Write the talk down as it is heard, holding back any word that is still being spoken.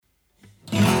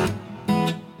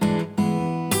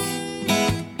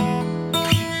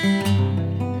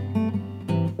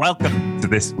welcome to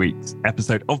this week's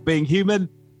episode of Being Human.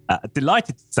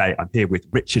 Delighted to say I'm here with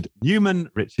Richard Newman.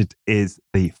 Richard is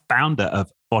the founder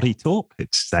of Body Talk.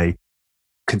 It's a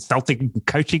consulting and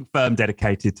coaching firm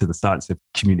dedicated to the science of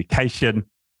communication.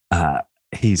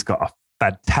 He's got a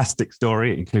fantastic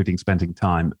story, including spending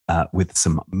time with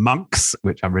some monks,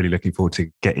 which I'm really looking forward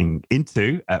to getting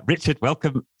into. Richard,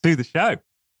 welcome to the show.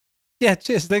 Yeah,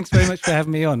 cheers. Thanks very much for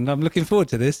having me on. I'm looking forward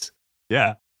to this.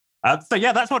 Yeah.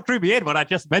 That's what drew me in when I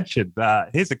just mentioned.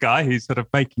 Here's a guy who's sort of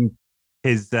making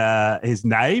his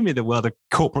name in the world of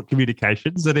corporate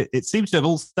communications, and it seems to have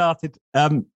all started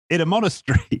in a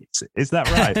monastery. Is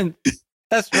that right?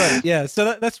 That's right. Yeah.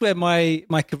 So that's where my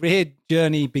career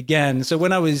journey began. So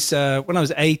when I was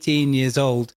 18 years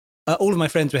old, all of my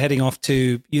friends were heading off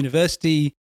to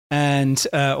university, and some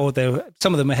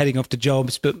of them were heading off to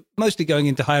jobs, but mostly going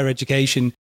into higher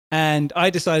education. And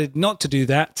I decided not to do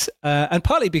that, and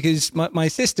partly because my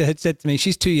sister had said to me,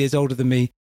 she's 2 years older than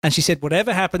me, and she said,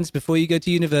 whatever happens before you go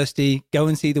to university, go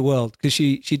and see the world, because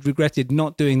she'd regretted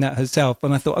not doing that herself.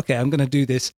 And I thought, okay, I'm going to do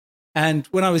this. And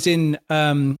when I was in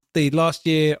the last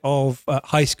year of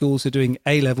high school, so doing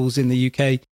A-levels in the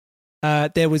UK,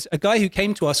 there was a guy who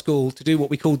came to our school to do what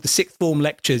we called the sixth form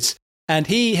lectures. And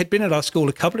he had been at our school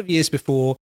a couple of years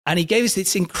before, and he gave us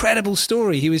this incredible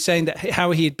story. He was saying that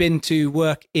how he had been to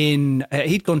work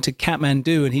he'd gone to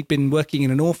Kathmandu, and he'd been working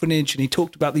in an orphanage, and he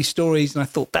talked about these stories. And I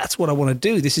thought, that's what I want to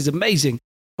do. This is amazing.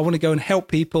 I want to go and help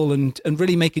people and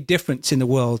really make a difference in the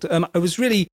world. And I was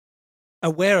really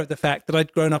aware of the fact that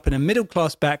I'd grown up in a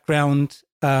middle-class background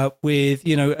with,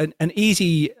 an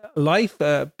easy life,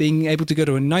 being able to go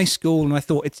to a nice school. And I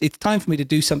thought, it's time for me to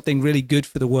do something really good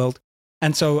for the world.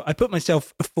 And so I put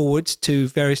myself forward to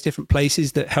various different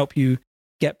places that help you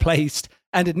get placed.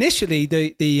 And initially,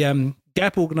 the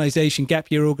Gap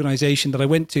Year organization that I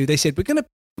went to, they said, we're going to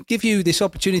give you this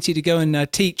opportunity to go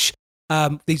and teach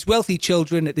these wealthy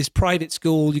children at this private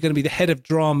school. You're going to be the head of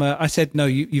drama. I said, no,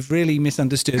 you've really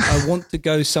misunderstood. I want to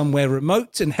go somewhere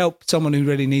remote and help someone who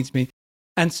really needs me.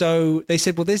 And so they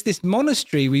said, well, there's this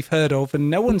monastery we've heard of,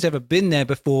 and no one's ever been there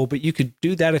before, but you could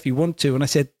do that if you want to. And I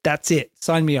said, that's it.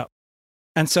 Sign me up.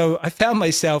 And so I found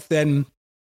myself then,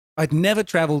 I'd never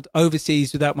traveled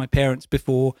overseas without my parents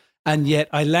before, and yet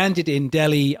I landed in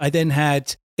Delhi.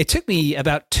 It took me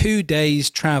about 2 days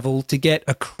travel to get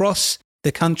across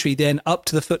the country, then up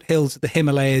to the foothills of the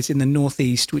Himalayas in the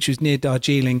northeast, which was near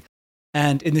Darjeeling,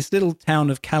 and in this little town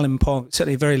of Kalimpong,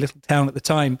 certainly a very little town at the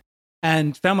time,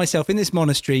 and found myself in this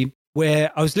monastery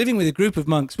where I was living with a group of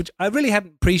monks, which I really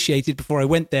hadn't appreciated before I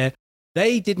went there.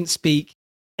 They didn't speak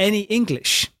any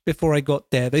English before I got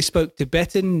there. They spoke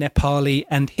Tibetan, Nepali,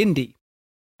 and Hindi.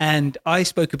 And I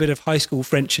spoke a bit of high school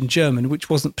French and German, which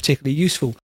wasn't particularly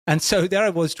useful. And so there I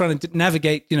was trying to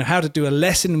navigate, how to do a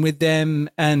lesson with them.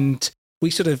 And we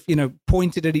sort of,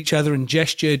 pointed at each other and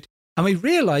gestured. And we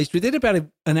realized within about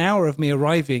an hour of me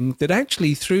arriving that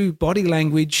actually through body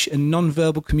language and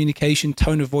nonverbal communication,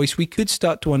 tone of voice, we could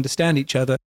start to understand each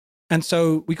other. And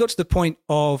so we got to the point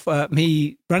of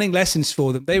me running lessons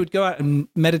for them. They would go out and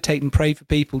meditate and pray for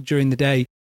people during the day.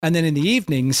 And then in the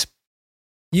evenings,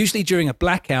 usually during a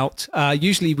blackout,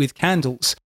 usually with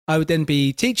candles, I would then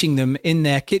be teaching them in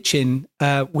their kitchen.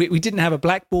 We didn't have a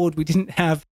blackboard.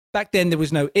 Back then there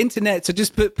was no internet. So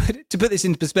just to put this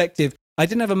into perspective, I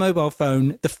didn't have a mobile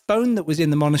phone. The phone that was in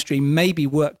the monastery maybe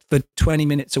worked for 20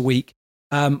 minutes a week.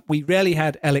 We rarely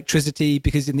had electricity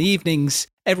because in the evenings,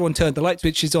 everyone turned the light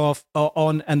switches off or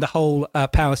on, and the whole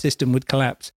power system would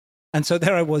collapse. And so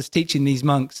there I was teaching these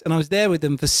monks, and I was there with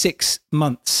them for 6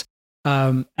 months.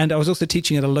 And I was also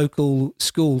teaching at a local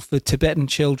school for Tibetan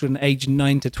children aged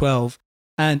 9 to 12.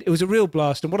 And it was a real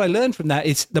blast. And what I learned from that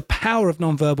is the power of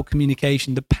nonverbal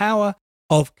communication, the power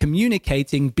of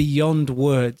communicating beyond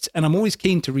words. And I'm always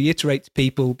keen to reiterate to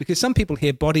people, because some people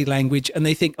hear body language and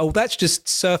they think, oh, that's just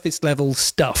surface level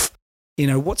stuff.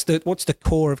 What's the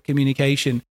core of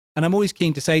communication? And I'm always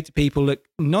keen to say to people, look,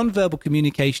 nonverbal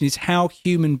communication is how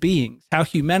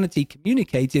humanity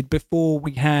communicated before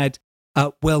we had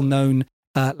well-known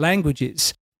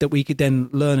languages that we could then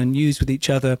learn and use with each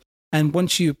other. And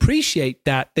once you appreciate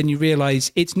that, then you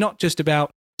realize it's not just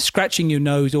about scratching your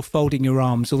nose or folding your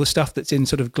arms or the stuff that's in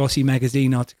sort of glossy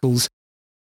magazine articles.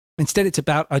 Instead, it's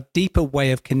about a deeper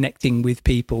way of connecting with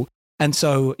people. And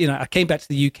so, I came back to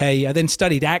the UK. I then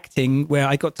studied acting, where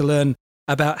I got to learn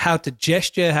about how to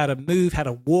gesture, how to move, how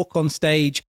to walk on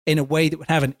stage in a way that would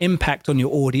have an impact on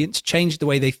your audience, change the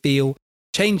way they feel,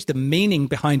 change the meaning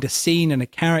behind a scene and a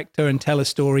character, and tell a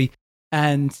story.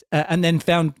 And then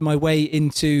found my way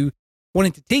into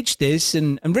wanting to teach this,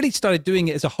 and really started doing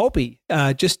it as a hobby,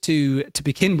 just to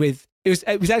begin with.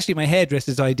 It was actually my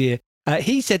hairdresser's idea.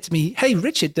 he said to me, "Hey,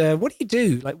 Richard, what do you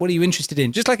do? Like, what are you interested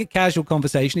in?" Just like a casual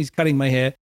conversation. He's cutting my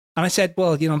hair. And I said,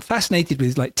 well, I'm fascinated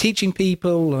with like teaching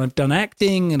people, and I've done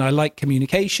acting, and I like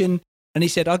communication. And he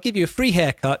said, I'll give you a free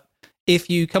haircut if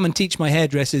you come and teach my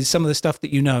hairdressers some of the stuff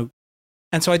that you know.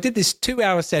 And so I did this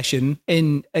 2-hour session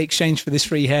in exchange for this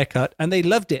free haircut, and they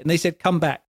loved it. And they said, come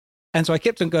back. And so I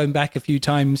kept on going back a few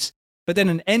times. But then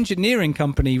an engineering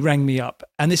company rang me up,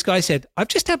 and this guy said, I've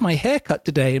just had my haircut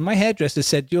today, and my hairdresser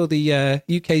said, you're the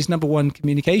UK's #1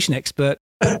 communication expert.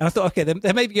 And I thought, okay,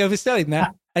 they may be overselling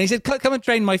that. And he said, come and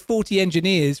train my 40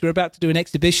 engineers. We're about to do an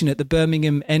exhibition at the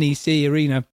Birmingham NEC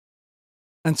Arena.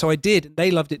 And so I did, and they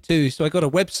loved it too. So I got a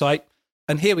website,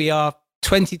 and here we are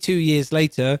 22 years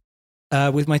later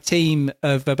with my team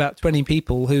of about 20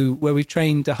 people where we've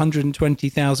trained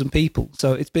 120,000 people.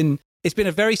 So it's been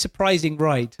a very surprising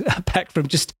ride back from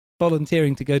just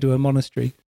volunteering to go to a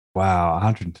monastery. Wow,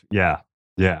 100. Yeah.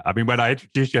 Yeah. I mean, when I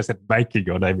introduced you, I said making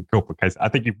your name in corporate case. I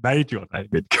think you've made your name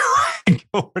in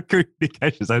corporate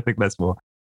communications. I think that's more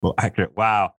accurate.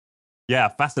 Wow. Yeah,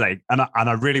 fascinating. And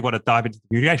I really want to dive into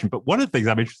communication. But one of the things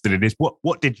I'm interested in is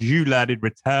what did you learn in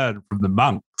return from the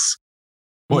monks?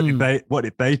 What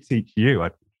did they teach you?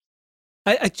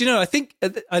 I think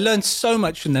I learned so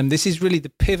much from them. This is really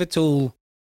the pivotal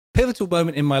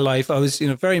moment in my life. I was,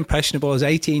 very impressionable. I was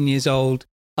 18 years old.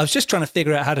 I was just trying to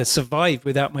figure out how to survive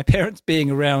without my parents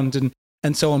being around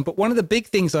and so on. But one of the big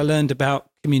things I learned about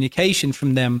communication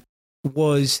from them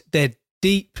was their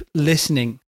deep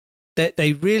listening. That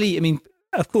they really,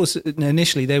 of course,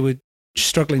 initially they were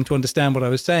struggling to understand what I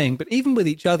was saying, but even with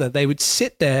each other, they would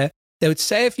sit there, they would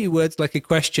say a few words like a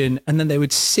question, and then they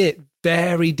would sit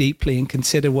very deeply and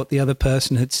consider what the other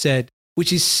person had said,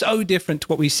 which is so different to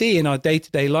what we see in our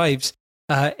day-to-day lives,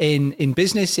 in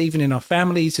business, even in our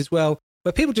families as well,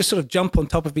 where people just sort of jump on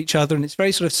top of each other and it's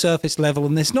very sort of surface level,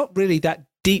 and there's not really that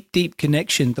deep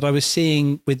connection that I was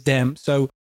seeing with them. So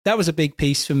that was a big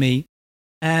piece for me.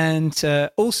 And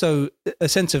also a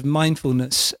sense of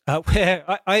mindfulness,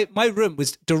 where my room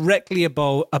was directly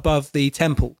above the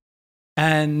temple.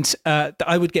 And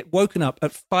I would get woken up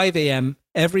at 5 a.m.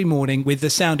 every morning with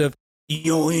the sound of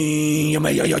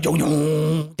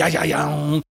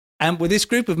and with this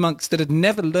group of monks that had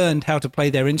never learned how to play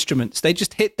their instruments. They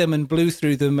just hit them and blew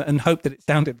through them and hoped that it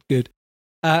sounded good.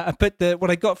 But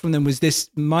what I got from them was this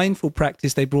mindful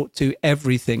practice they brought to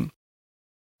everything.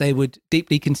 They would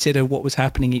deeply consider what was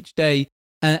happening each day.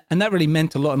 And that really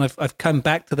meant a lot. And I've come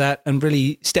back to that and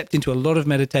really stepped into a lot of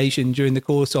meditation during the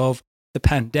course of the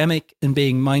pandemic and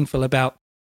being mindful about,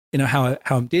 how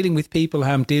I'm dealing with people,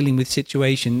 how I'm dealing with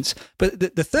situations. But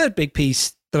the third big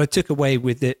piece that I took away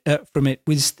from it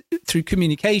was through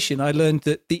communication. I learned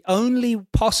that the only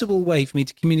possible way for me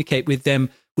to communicate with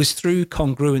them was through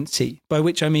congruency, by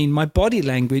which I mean my body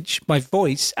language, my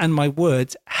voice, and my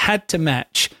words had to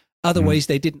match. Otherwise,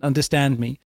 they didn't understand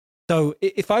me. So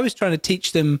if I was trying to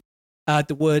teach them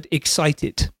the word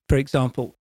excited, for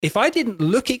example, if I didn't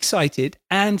look excited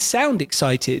and sound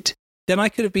excited, then I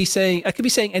could be saying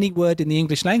any word in the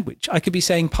English language. I could be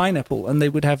saying pineapple and they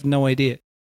would have no idea.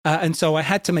 And so I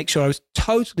had to make sure I was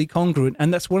totally congruent.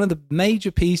 And that's one of the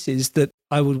major pieces that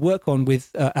I would work on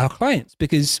with our clients,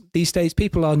 because these days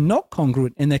people are not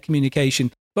congruent in their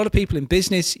communication. A lot of people in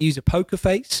business use a poker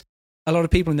face. A lot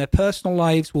of people in their personal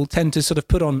lives will tend to sort of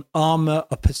put on armor,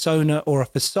 a persona, or a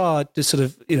facade to sort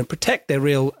of, protect their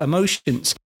real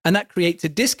emotions. And that creates a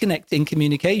disconnect in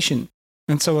communication.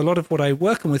 And so a lot of what I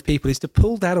work on with people is to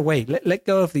pull that away, let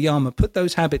go of the armor, put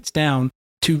those habits down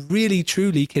to really,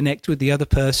 truly connect with the other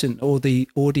person or the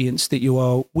audience that you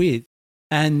are with.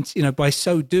 And, by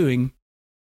so doing,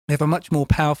 you have a much more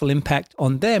powerful impact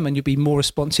on them, and you'll be more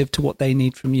responsive to what they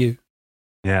need from you.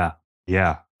 Yeah.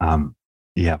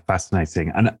 Yeah, fascinating.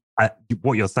 And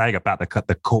what you're saying about the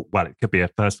it could be a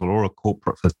personal or a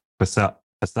corporate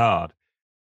facade,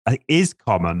 I think is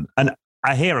common. And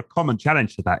I hear a common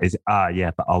challenge to that is,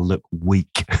 but I'll look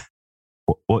weak.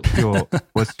 What's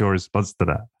your response to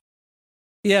that?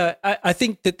 Yeah, I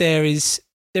think that there is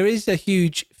a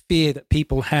huge fear that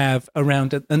people have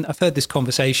around it. And I've heard this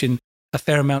conversation a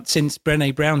fair amount since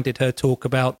Brené Brown did her talk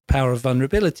about power of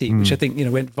vulnerability, which I think,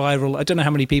 went viral. I don't know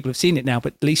how many people have seen it now,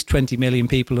 but at least 20 million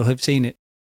people have seen it.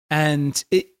 And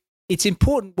it's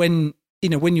important when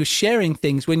you're sharing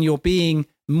things, when you're being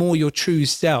more your true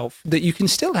self, that you can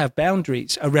still have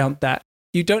boundaries around that.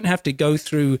 You don't have to go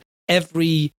through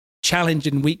every challenge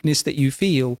and weakness that you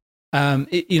feel.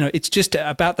 It's just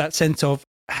about that sense of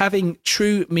having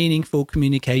true, meaningful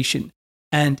communication.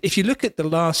 And if you look at the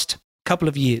last couple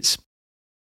of years,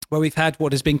 where we've had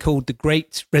what has been called the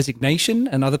Great Resignation,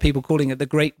 and other people calling it the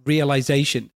Great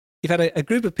Realization, you've had a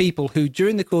group of people who,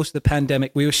 during the course of the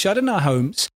pandemic, we were shut in our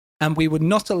homes and we were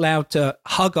not allowed to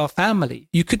hug our family.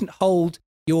 You couldn't hold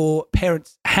your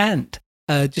parents' hand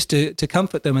just to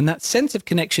comfort them. And that sense of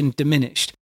connection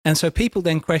diminished. And so people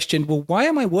then questioned, well, why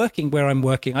am I working where I'm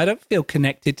working? I don't feel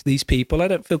connected to these people. I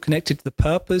don't feel connected to the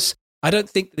purpose. I don't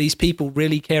think that these people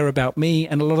really care about me.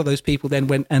 And a lot of those people then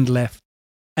went and left.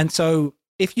 And so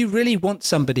if you really want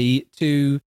somebody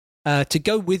to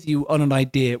go with you on an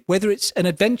idea, whether it's an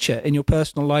adventure in your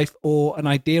personal life or an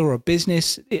idea or a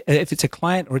business, if it's a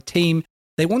client or a team,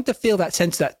 they want to feel that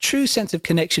sense, that true sense of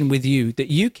connection with you,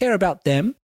 that you care about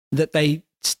them, that they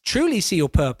truly see your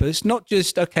purpose, not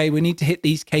just, okay, we need to hit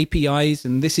these KPIs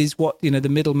and this is what, the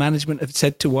middle management have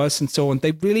said to us and so on.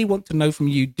 They really want to know from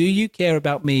you, do you care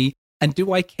about me? And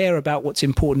do I care about what's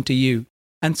important to you?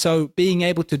 And so being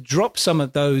able to drop some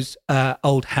of those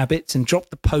old habits and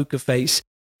drop the poker face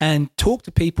and talk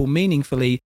to people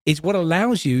meaningfully is what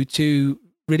allows you to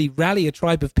really rally a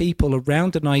tribe of people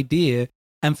around an idea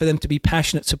and for them to be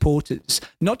passionate supporters,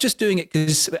 not just doing it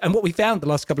because, and what we found the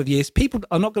last couple of years, people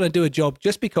are not going to do a job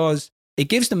just because it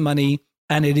gives them money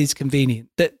and it is convenient.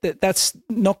 That's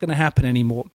not going to happen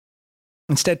anymore.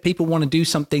 Instead, people want to do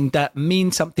something that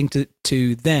means something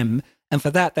to them. And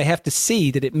for that, they have to see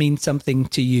that it means something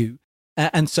to you.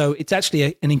 And so it's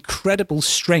actually an incredible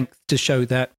strength to show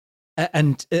that.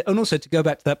 And also to go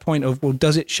back to that point of, well,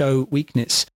 does it show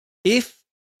weakness? If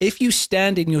you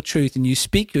stand in your truth and you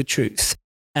speak your truth,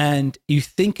 and you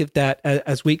think of that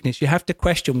as weakness, you have to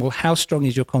question, well, how strong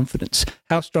is your confidence?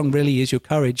 How strong really is your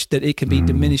courage that it can be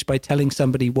diminished by telling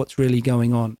somebody what's really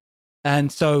going on? And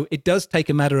so it does take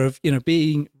a matter of,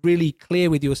 being really clear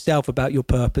with yourself about your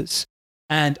purpose.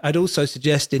 And I'd also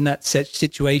suggest in that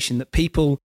situation that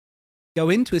people go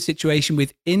into a situation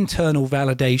with internal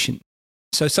validation.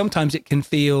 So sometimes it can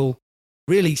feel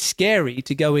really scary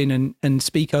to go in and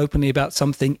speak openly about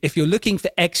something if you're looking for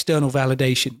external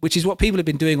validation, which is what people have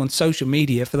been doing on social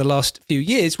media for the last few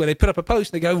years, where they put up a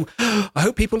post and they go, I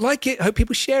hope people like it. I hope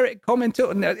people share it, comment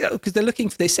it, because they're looking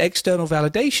for this external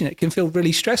validation. It can feel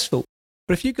really stressful.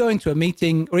 But if you go into a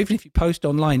meeting or even if you post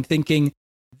online thinking,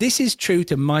 this is true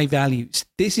to my values,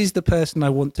 this is the person I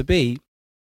want to be,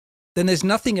 then there's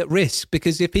nothing at risk,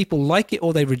 because if people like it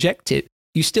or they reject it,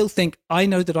 you still think, I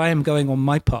know that I am going on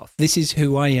my path. This is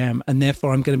who I am, and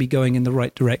therefore I'm going to be going in the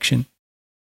right direction.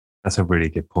 That's a really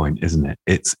good point, isn't it?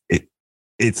 It's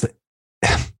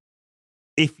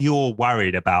if you're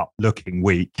worried about looking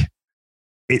weak,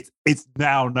 it's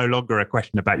now no longer a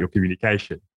question about your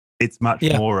communication. It's much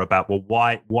more about, well,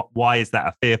 why is that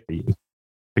a fear for you?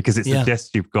 Because it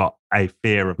suggests you've got a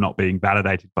fear of not being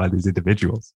validated by these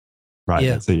individuals, right?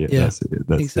 Yeah. That's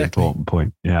exactly the important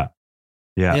point. Yeah.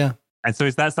 And so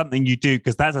is that something you do?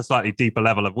 Because that's a slightly deeper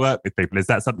level of work with people. Is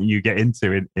that something you get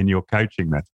into in your coaching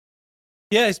then?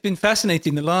 Yeah, it's been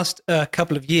fascinating the last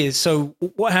couple of years. So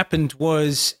what happened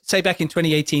was, say back in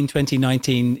 2018,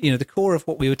 2019, the core of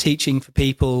what we were teaching for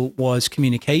people was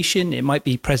communication. It might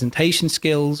be presentation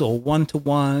skills or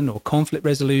one-to-one or conflict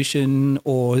resolution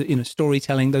or,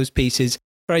 storytelling, those pieces,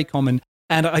 very common.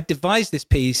 And I devised this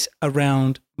piece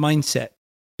around mindset,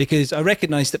 because I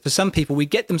recognized that for some people, we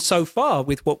get them so far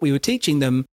with what we were teaching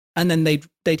them, and then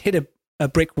they'd hit a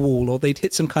brick wall or they'd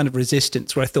hit some kind of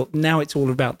resistance where I thought, now it's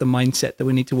all about the mindset that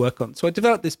we need to work on. So I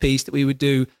developed this piece that we would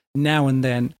do now and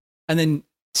then. And then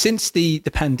since the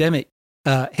pandemic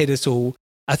hit us all,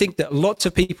 I think that lots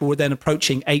of people were then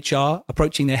approaching HR,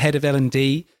 approaching their head of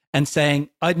L&D and saying,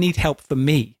 I need help for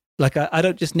me. Like, I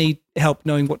don't just need help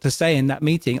knowing what to say in that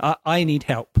meeting. I need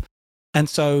help. And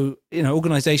so,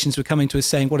 organizations were coming to us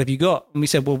saying, what have you got? And we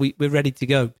said, well, we're ready to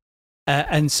go.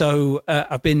 And so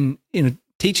I've been,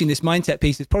 teaching this mindset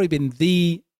piece. It's probably been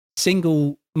the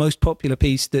single most popular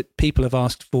piece that people have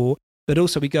asked for. But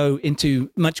also we go into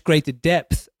much greater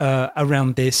depth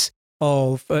around this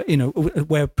of,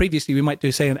 where previously we might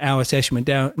do, say, an hour session.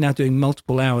 We're now doing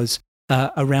multiple hours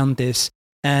around this.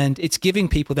 And it's giving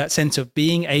people that sense of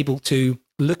being able to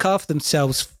look after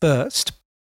themselves first,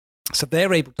 so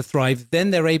they're able to thrive, then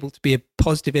they're able to be a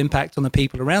positive impact on the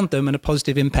people around them and a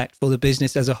positive impact for the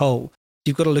business as a whole.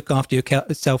 You've got to look after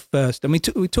yourself first. And we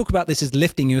talk about this as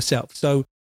lifting yourself. So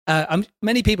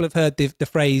many people have heard the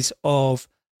phrase of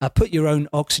put your own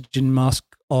oxygen mask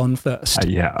on first.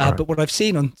 But what I've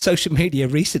seen on social media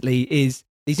recently is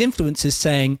these influencers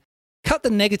saying, cut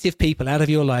the negative people out of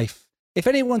your life. If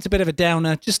anyone's a bit of a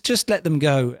downer, just let them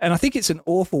go. And I think it's an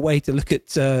awful way to look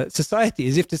at society,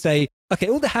 as if to say, okay,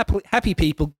 all the happy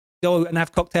people go and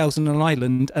have cocktails on an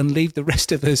island and leave the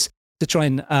rest of us to try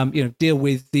and deal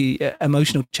with the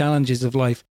emotional challenges of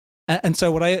life. And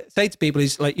so what I say to people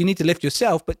is like, you need to lift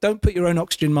yourself, but don't put your own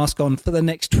oxygen mask on for the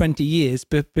next 20 years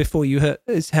before you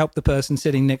help the person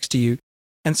sitting next to you.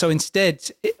 And so instead,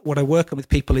 what I work on with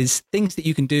people is things that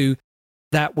you can do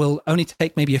that will only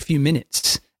take maybe a few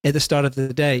minutes at the start of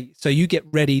the day. So you get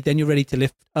ready, then you're ready to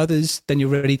lift others, then you're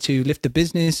ready to lift a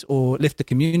business or lift a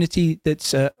community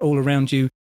that's all around you.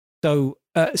 So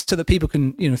that people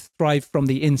can, thrive from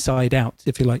the inside out,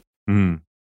 if you like. Mm.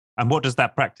 And what does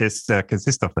that practice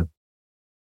consist of then?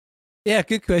 Yeah,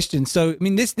 good question. So, I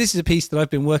mean, this is a piece that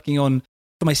I've been working on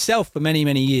for myself for many,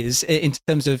 many years in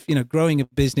terms of, growing a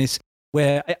business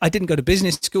where I didn't go to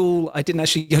business school. I didn't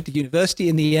actually go to university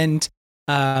in the end,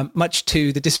 much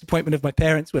to the disappointment of my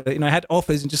parents, where, I had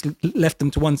offers and just left them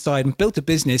to one side and built a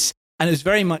business. And it was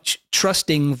very much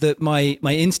trusting that my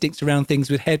instincts around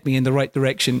things would head me in the right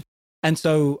direction. And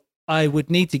so I would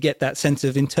need to get that sense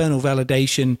of internal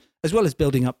validation as well as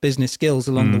building up business skills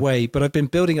along the way. But I've been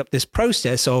building up this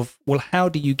process of, well, how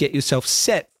do you get yourself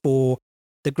set for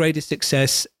the greatest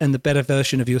success and the better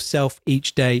version of yourself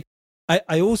each day?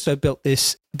 I also built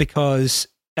this because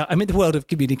I'm in the world of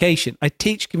communication. I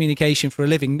teach communication for a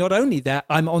living. Not only that,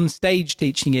 I'm on stage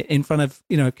teaching it in front of,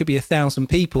 it could be 1,000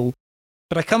 people.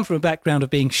 But I come from a background of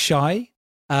being shy,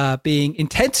 being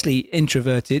intensely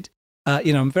introverted.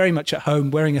 I'm very much at home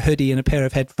wearing a hoodie and a pair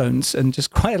of headphones and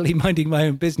just quietly minding my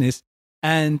own business.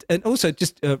 And also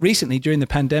just recently during the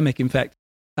pandemic, in fact,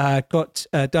 got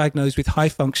diagnosed with high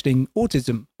functioning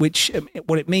autism, which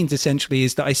what it means essentially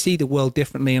is that I see the world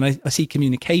differently and I see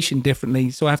communication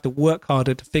differently. So I have to work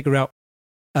harder to figure out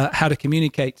how to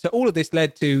communicate. So all of this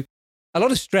led to a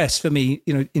lot of stress for me,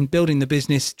 in building the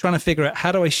business, trying to figure out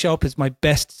how do I show up as my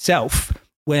best self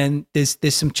when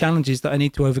there's some challenges that I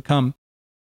need to overcome.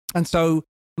 And so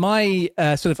my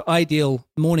sort of ideal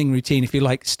morning routine, if you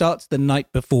like, starts the night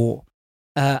before.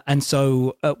 And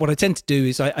so what I tend to do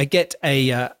is I get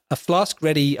a flask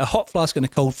ready, a hot flask and a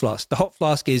cold flask. The hot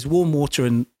flask is warm water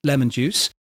and lemon juice.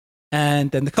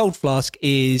 And then the cold flask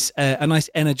is a nice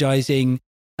energizing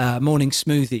morning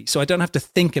smoothie. So I don't have to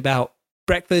think about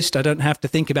breakfast. I don't have to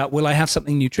think about, will I have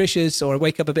something nutritious, or I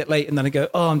wake up a bit late and then I go,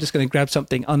 I'm just going to grab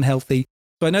something unhealthy.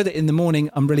 So I know that in the morning,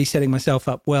 I'm really setting myself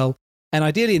up well. And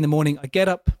ideally in the morning, I get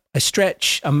up, I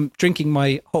stretch, I'm drinking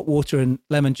my hot water and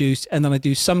lemon juice, and then I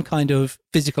do some kind of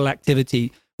physical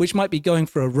activity, which might be going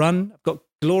for a run. I've got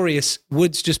glorious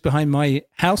woods just behind my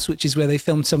house, which is where they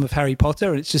filmed some of Harry Potter.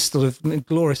 And it's just sort of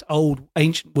glorious old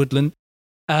ancient woodland.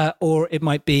 Or it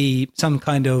might be some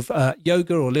kind of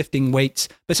yoga or lifting weights,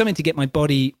 but something to get my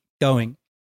body going.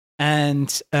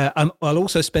 And I'll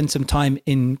also spend some time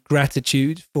in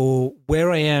gratitude for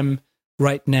where I am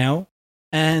right now.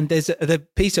 And there's the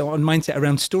piece on mindset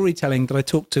around storytelling that I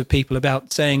talk to people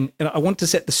about, saying, I want to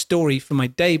set the story for my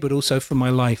day, but also for my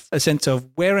life, a sense of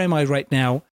where am I right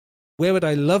now? Where would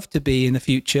I love to be in the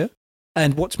future?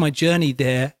 And what's my journey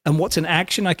there? And what's an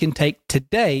action I can take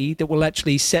today that will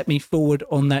actually set me forward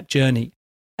on that journey?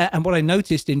 And what I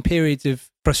noticed in periods of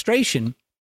frustration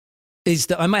is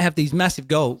that I might have these massive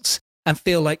goals and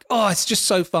feel like, it's just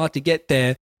so far to get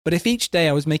there. But if each day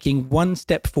I was making one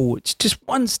step forwards, just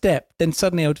one step, then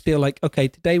suddenly I would feel like, okay,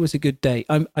 today was a good day.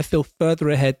 I feel further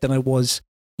ahead than I was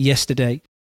yesterday.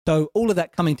 So all of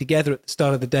that coming together at the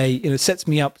start of the day, sets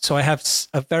me up so I have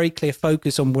a very clear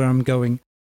focus on where I'm going.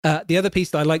 The other piece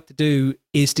that I like to do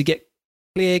is to get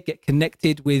clear, get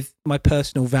connected with my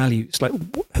personal values. Like,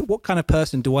 what kind of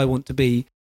person do I want to be?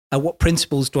 What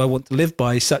principles do I want to live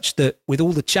by, such that with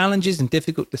all the challenges and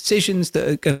difficult decisions that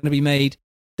are going to be made,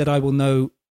 that I will know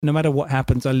no matter what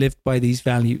happens, I lived by these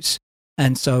values.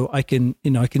 And so I can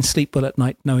sleep well at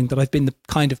night knowing that I've been the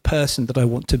kind of person that I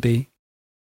want to be.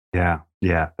 Yeah.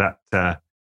 That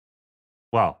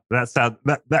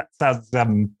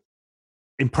sounds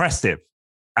impressive.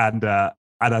 And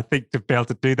I think to be able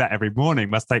to do that every morning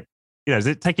must take, is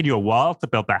it taking you a while to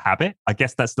build that habit? I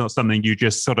guess that's not something you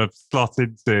just sort of slot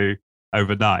into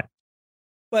overnight.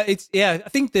 Well, I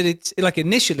think that it's like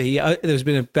initially there's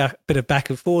been a bit of back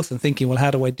and forth and thinking, well,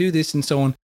 how do I do this and so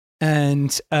on.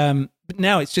 And but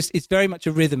now it's very much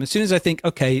a rhythm. As soon as I think,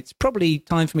 okay, it's probably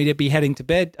time for me to be heading to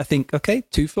bed, I think, okay,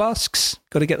 2 flasks,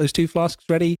 got to get those 2 flasks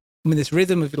ready. I'm in this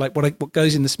rhythm of like what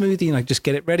goes in the smoothie, and I just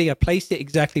get it ready. I place it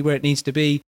exactly where it needs to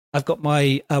be. I've got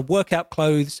my workout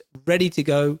clothes ready to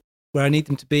go where I need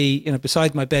them to be,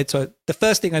 beside my bed. So the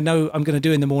first thing I know I'm going to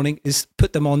do in the morning is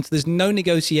put them on. So there's no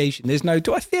negotiation. There's no,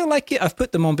 do I feel like it? I've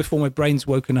put them on before my brain's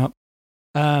woken up.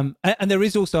 And there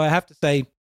is also, I have to say,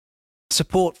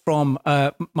 support from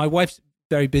my wife's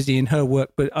very busy in her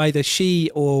work, but either she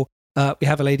or we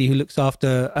have a lady who looks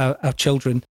after our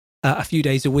children a few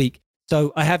days a week.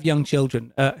 So I have young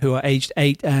children who are aged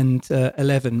 8 and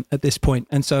 11 at this point,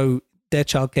 and so their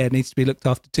childcare needs to be looked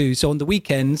after too. So on the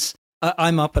weekends,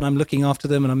 I'm up and I'm looking after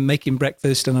them, and I'm making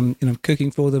breakfast, and I'm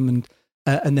cooking for them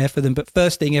and there for them. But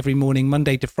first thing every morning,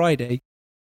 Monday to Friday,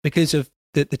 because of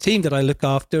the team that I look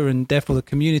after, and therefore the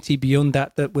community beyond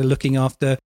that we're looking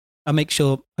after, I make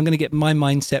sure I'm going to get my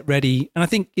mindset ready. And I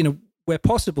think, where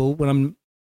possible, when I'm,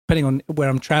 depending on where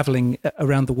I'm traveling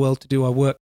around the world to do our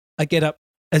work, I get up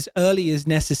as early as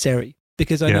necessary,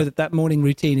 because I know that morning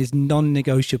routine is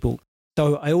non-negotiable.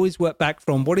 So I always work back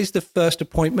from what is the first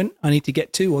appointment I need to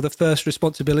get to, or the first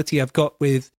responsibility I've got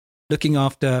with looking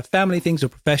after family things or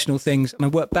professional things. And I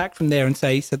work back from there and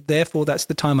say, so therefore that's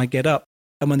the time I get up.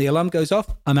 And when the alarm goes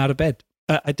off, I'm out of bed.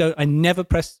 I never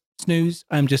press snooze.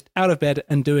 I'm just out of bed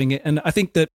and doing it. And I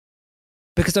think that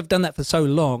because I've done that for so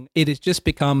long, it has just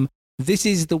become, this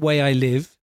is the way I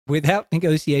live, without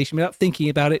negotiation, without thinking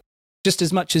about it, just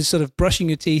as much as sort of brushing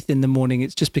your teeth in the morning.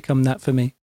 It's just become that for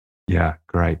me. Yeah,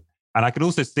 great. And I can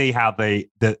also see how the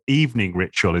evening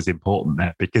ritual is important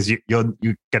there, because you're going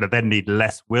to then need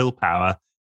less willpower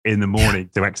in the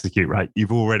morning to execute, right?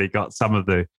 You've already got some of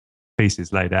the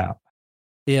pieces laid out.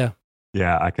 Yeah.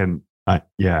 Yeah, I can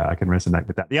resonate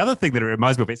with that. The other thing that it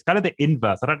reminds me of, it's kind of the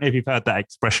inverse. I don't know if you've heard that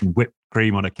expression, whipped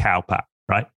cream on a cow pat,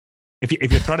 right? If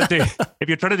you're trying to do if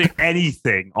you're trying to do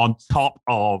anything on top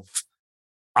of,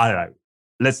 I don't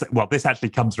know, this actually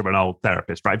comes from an old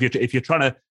therapist, right? If you're trying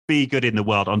to be good in the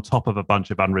world on top of a bunch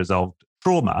of unresolved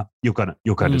trauma, you're going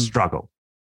to struggle.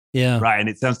 Yeah. Right. And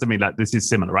it sounds to me like this is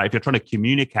similar, right? If you're trying to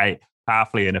communicate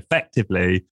powerfully and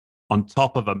effectively on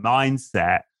top of a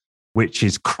mindset which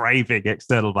is craving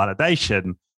external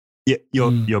validation,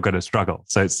 you're going to struggle.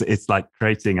 So it's like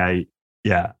creating a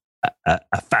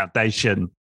foundation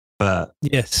for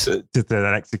to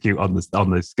then execute on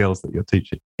the skills that you're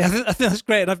teaching. Yeah, I think that's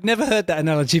great. And I've never heard that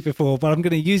analogy before, but I'm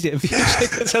going to use it in future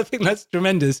because I think that's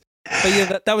tremendous. But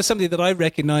yeah, that was something that I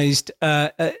recognized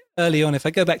early on. If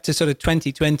I go back to sort of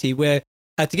 2020, where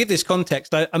to give this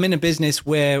context, I'm in a business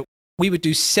where we would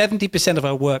do 70% of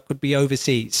our work would be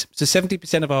overseas. So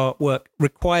 70% of our work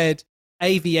required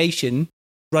aviation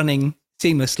running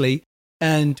seamlessly,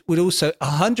 and would also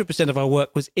 100% of our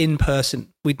work was in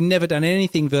person. We'd never done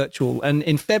anything virtual. And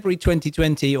in February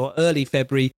 2020 or early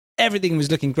February, everything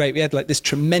was looking great. We had like this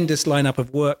tremendous lineup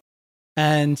of work.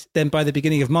 And then by the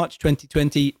beginning of March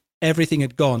 2020, everything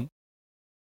had gone.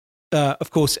 Of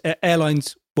course,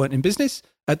 airlines weren't in business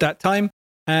at that time,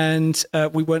 and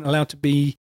we weren't allowed to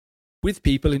be with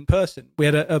people in person. We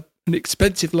had an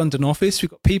expensive London office. We've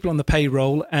got people on the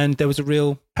payroll, and there was a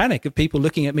real panic of people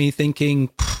looking at me thinking,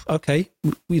 okay,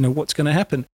 what's going to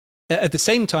happen? At the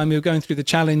same time, we were going through the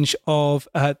challenge of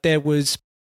there was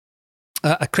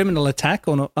a criminal attack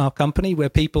on our company where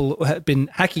people had been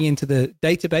hacking into the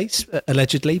database,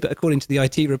 allegedly, but according to the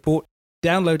IT report,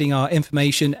 downloading our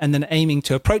information and then aiming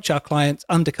to approach our clients,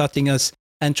 undercutting us,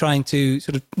 and trying to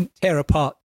sort of tear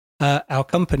apart our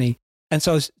company. And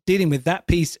so I was dealing with that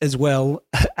piece as well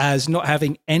as not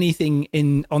having anything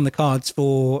on the cards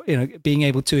for being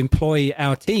able to employ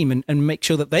our team and make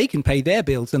sure that they can pay their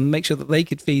bills and make sure that they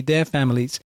could feed their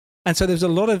families. And so there was a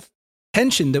lot of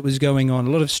tension that was going on,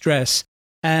 a lot of stress.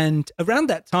 And around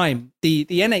that time, the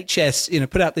NHS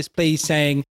put out this plea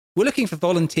saying, we're looking for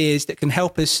volunteers that can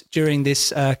help us during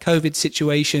this COVID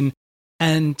situation.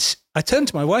 And I turned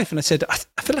to my wife and I said,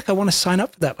 I feel like I want to sign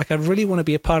up for that. Like I really want to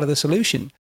be a part of the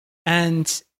solution.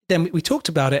 And then we talked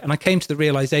about it, and I came to the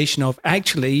realization of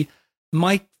actually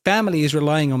my family is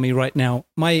relying on me right now.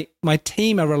 My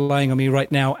team are relying on me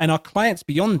right now, and our clients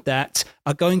beyond that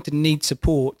are going to need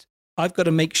support. I've got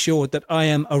to make sure that I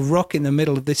am a rock in the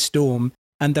middle of this storm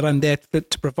and that I'm there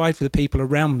to provide for the people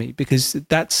around me, because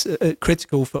that's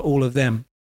critical for all of them.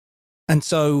 And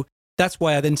so that's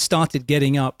why I then started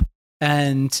getting up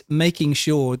and making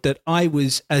sure that I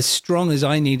was as strong as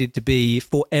I needed to be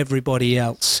for everybody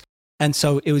else. And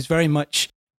so it was very much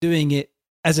doing it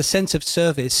as a sense of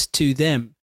service to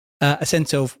them, a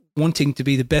sense of wanting to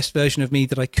be the best version of me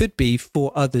that I could be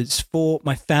for others, for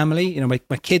my family.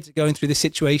 My kids are going through the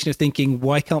situation of thinking,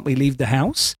 why can't we leave the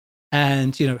house?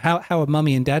 And, how are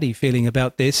mummy and daddy feeling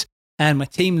about this? And my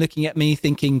team looking at me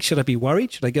thinking, should I be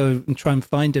worried? Should I go and try and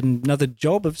find another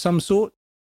job of some sort?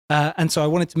 And so I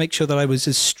wanted to make sure that I was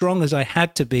as strong as I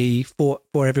had to be for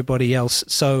everybody else.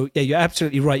 So yeah, you're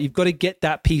absolutely right. You've got to get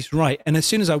that piece right. And as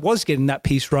soon as I was getting that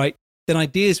piece right, then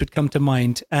ideas would come to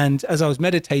mind. And as I was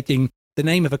meditating, the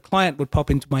name of a client would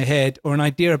pop into my head, or an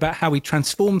idea about how we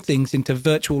transform things into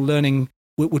virtual learning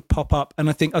would pop up. And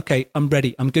I think, okay, I'm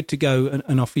ready. I'm good to go,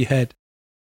 and off you head.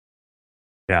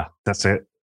 Yeah, that's it.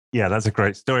 Yeah, that's a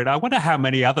great story. And I wonder how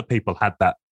many other people had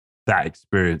that that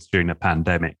experience during the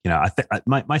pandemic. I think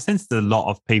my sense that a lot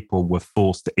of people were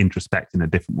forced to introspect in a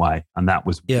different way. And that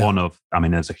was one of,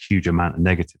 there's a huge amount of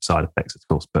negative side effects, of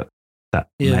course, but that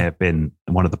may have been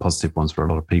one of the positive ones for a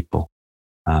lot of people.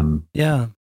 Yeah,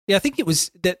 I think it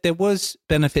was that there was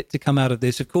benefit to come out of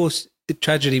this. Of course, the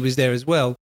tragedy was there as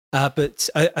well. But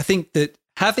I think that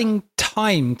having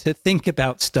time to think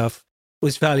about stuff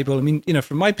was valuable. I mean,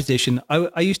 from my position,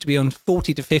 I used to be on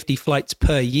 40 to 50 flights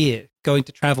per year, going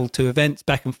to travel to events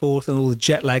back and forth and all the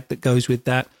jet lag that goes with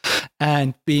that,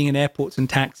 and being in airports and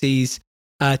taxis,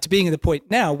 to being at the point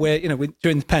now where,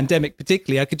 during the pandemic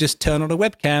particularly, I could just turn on a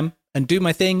webcam and do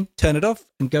my thing, turn it off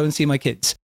and go and see my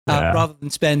kids, rather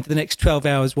than spend the next 12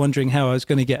 hours wondering how I was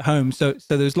going to get home. So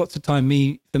there was lots of time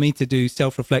for me to do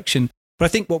self-reflection. But I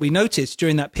think what we noticed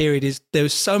during that period is there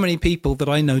was so many people that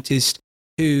I noticed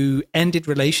who ended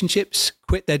relationships,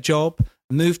 quit their job,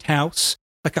 moved house,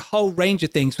 like a whole range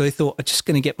of things where they thought, I'm just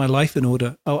going to get my life in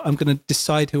order. Oh, I'm going to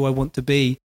decide who I want to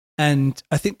be. And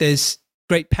I think there's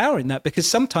great power in that, because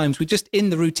sometimes we're just in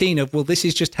the routine of, well, this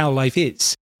is just how life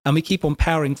is. And we keep on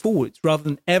powering forwards rather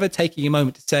than ever taking a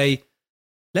moment to say,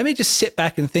 let me just sit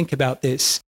back and think about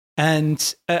this.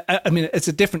 And it's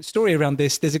a different story around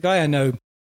this. There's a guy I know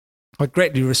I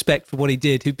greatly respect for what he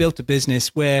did, who built a business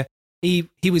where he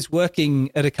was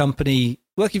working at a company,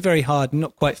 working very hard,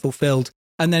 not quite fulfilled.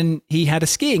 And then he had a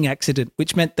skiing accident,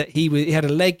 which meant that he had a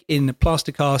leg in a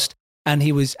plaster cast and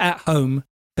he was at home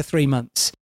for 3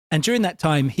 months. And during that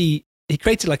time, he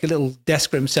created like a little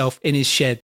desk for himself in his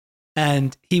shed.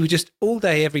 And he would just all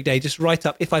day, every day, just write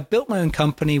up, if I built my own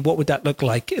company, what would that look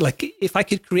like? Like, if I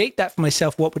could create that for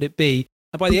myself, what would it be?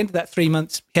 And by the end of that 3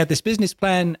 months, he had this business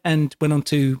plan and went on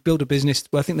to build a business.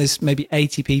 Well, I think there's maybe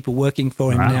 80 people working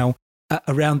for him now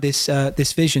around this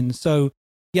vision. So,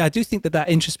 yeah, I do think that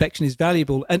introspection is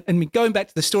valuable. And going back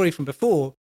to the story from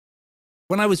before,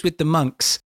 when I was with the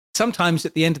monks, sometimes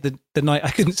at the end of the night,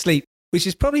 I couldn't sleep, which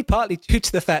is probably partly due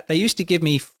to the fact they used to give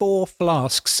me 4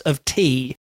 flasks of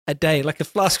tea a day. Like a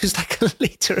flask was like a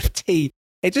liter of tea.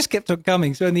 It just kept on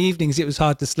coming. So in the evenings, it was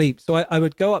hard to sleep. So I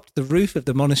would go up to the roof of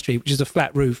the monastery, which is a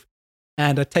flat roof,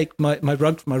 and I'd take my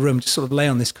rug from my room, just sort of lay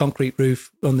on this concrete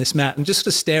roof on this mat and just sort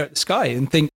of stare at the sky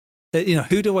and think that,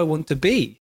 who do I want to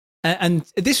be? And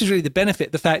this was really the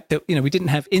benefit, the fact that, we didn't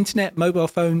have internet, mobile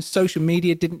phones, social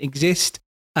media didn't exist.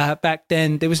 Back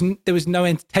then, there was no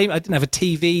entertainment. I didn't have a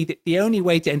TV. The only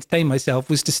way to entertain myself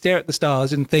was to stare at the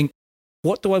stars and think,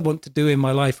 what do I want to do in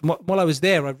my life? And while I was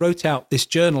there, I wrote out this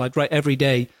journal I'd write every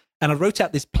day. And I wrote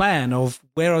out this plan of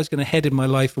where I was going to head in my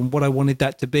life and what I wanted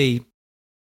that to be.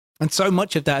 And so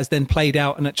much of that has then played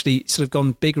out and actually sort of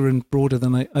gone bigger and broader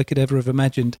than I could ever have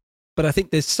imagined. But I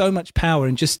think there's so much power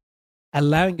in just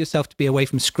allowing yourself to be away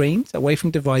from screens, away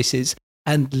from devices,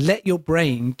 and let your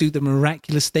brain do the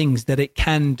miraculous things that it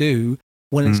can do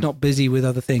when it's not busy with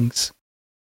other things.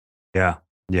 Yeah.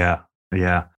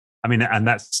 I mean, and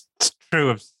that's true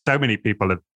of so many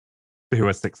people who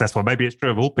are successful. Maybe it's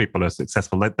true of all people who are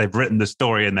successful. They've written the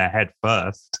story in their head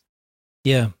first.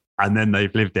 Yeah. And then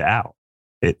they've lived it out.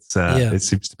 It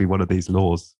seems to be one of these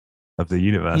laws of the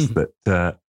universe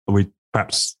that we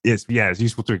perhaps, it's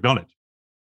useful to acknowledge.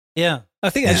 Yeah. I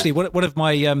think actually one of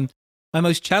my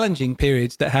most challenging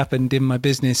periods that happened in my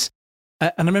business,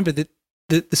 and I remember the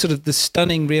sort of the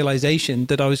stunning realization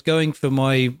that I was going for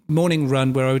my morning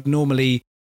run where I would normally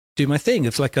do my thing.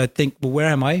 It's like I'd think, well, where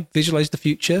am I? Visualize the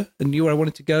future and knew where I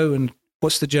wanted to go and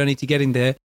what's the journey to getting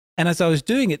there. And as I was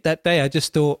doing it that day, I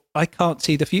just thought, I can't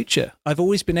see the future. I've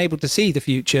always been able to see the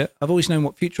future. I've always known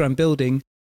what future I'm building.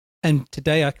 And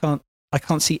today I can't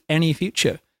see any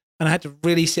future. And I had to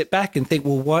really sit back and think,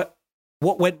 well,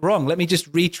 what went wrong? Let me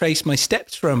just retrace my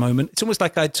steps for a moment. It's almost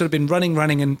like I'd sort of been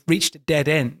running and reached a dead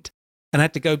end. And I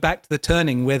had to go back to the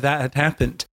turning where that had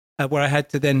happened, where I had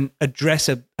to then address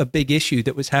a big issue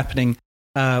that was happening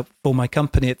for my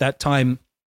company at that time.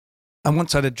 And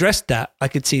once I'd addressed that, I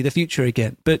could see the future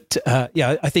again. But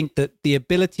I think that the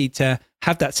ability to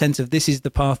have that sense of this is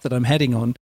the path that I'm heading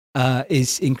on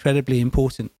is incredibly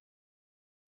important.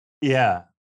 Yeah.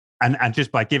 And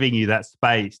just by giving you that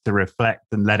space to reflect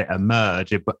and let it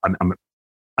emerge,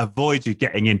 avoid you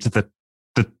getting into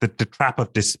the trap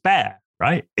of despair,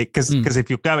 right? Because if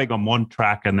you're going on one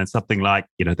track and then something like,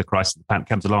 the crisis of the pandemic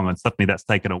comes along and suddenly that's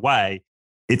taken away,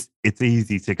 it's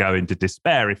easy to go into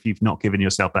despair if you've not given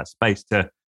yourself that space to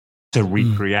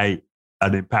recreate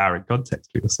an empowering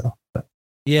context for yourself.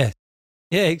 Yeah,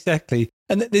 exactly.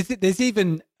 And there's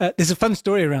even there's a fun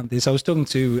story around this. I was talking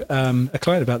to a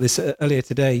client about this earlier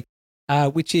today,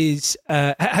 which is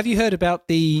have you heard about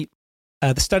the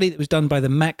study that was done by the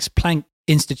Max Planck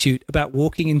Institute about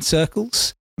walking in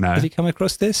circles? No. Have you come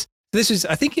across this? this was,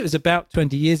 I think it was about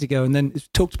 20 years ago, and then it's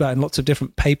talked about in lots of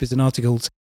different papers and articles.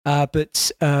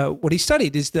 But what he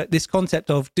studied is that this concept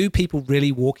of, do people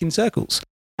really walk in circles?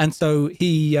 And so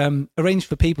he arranged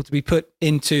for people to be put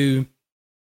into,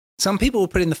 some people were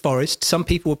put in the forest, some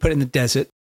people were put in the desert.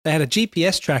 They had a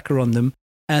GPS tracker on them,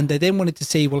 and they then wanted to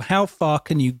see, well, how far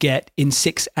can you get in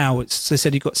 6 hours? So they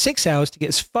said, you've got 6 hours to get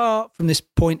as far from this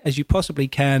point as you possibly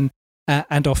can,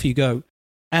 and off you go.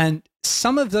 And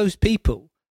some of those people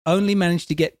only managed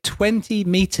to get 20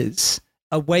 meters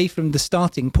away from the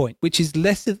starting point, which is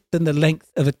less than the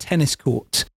length of a tennis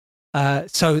court.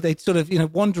 So they'd sort of,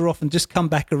 wander off and just come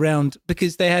back around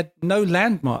because they had no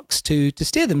landmarks to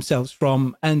steer themselves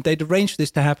from, and they'd arranged for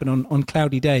this to happen on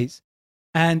cloudy days.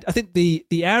 And I think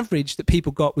the average that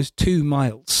people got was 2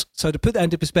 miles. So to put that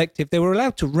into perspective, they were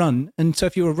allowed to run. And so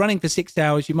if you were running for 6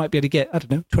 hours, you might be able to get,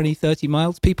 20, 30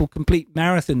 miles. People complete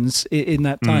marathons in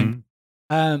that time.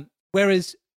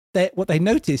 Whereas what they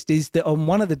noticed is that on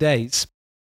one of the days,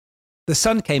 the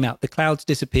sun came out, the clouds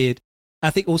disappeared.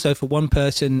 I think also for one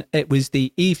person, it was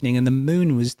the evening and the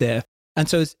moon was there. And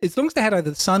so as long as they had either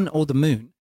the sun or the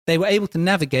moon, they were able to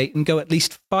navigate and go at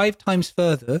least 5 times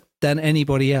further than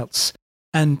anybody else.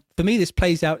 And for me, this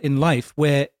plays out in life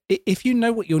where if you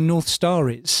know what your North Star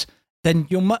is, then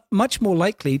you're much more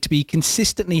likely to be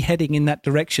consistently heading in that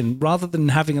direction rather than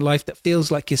having a life that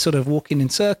feels like you're sort of walking in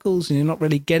circles and you're not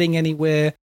really getting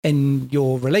anywhere in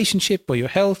your relationship or your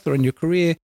health or in your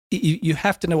career. You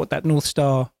have to know what that North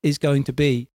Star is going to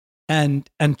be, and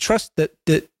trust that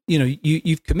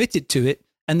you've committed to it.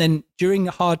 And then during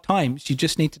the hard times, you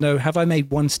just need to know, have I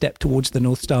made one step towards the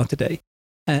North Star today?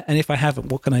 And if I haven't,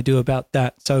 what can I do about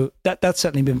that? So that's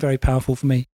certainly been very powerful for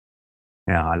me.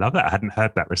 Yeah, I love that. I hadn't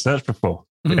heard that research before.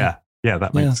 Yeah,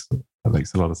 that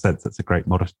makes a lot of sense. That's a great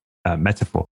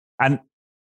metaphor. And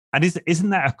isn't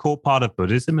that a core part of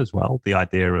Buddhism as well? The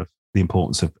idea of the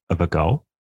importance of a goal.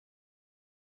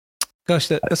 Gosh,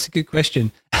 that's a good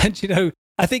question. And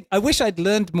I wish I'd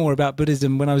learned more about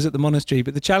Buddhism when I was at the monastery,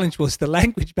 but the challenge was the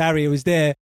language barrier was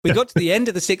there. We got to the end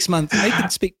of the 6 months. They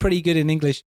could speak pretty good in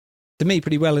English, to me,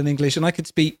 pretty well in English, and I could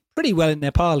speak pretty well in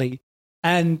Nepali.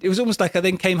 And it was almost like I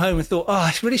then came home and thought,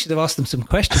 I really should have asked them some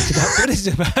questions about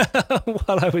Buddhism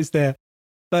while I was there.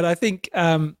 But I think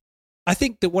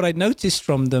that what I noticed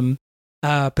from them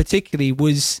particularly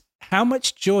was how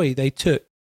much joy they took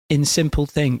in simple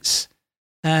things.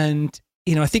 And,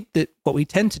 I think that what we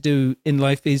tend to do in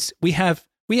life is we have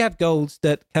goals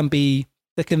that can be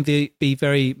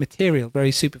very material,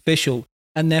 very superficial,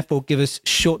 and therefore give us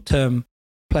short-term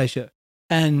pleasure.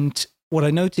 And what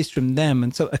I noticed from them,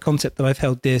 and so a concept that I've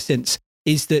held dear since,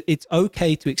 is that it's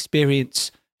okay to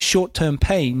experience short-term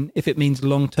pain if it means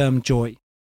long-term joy.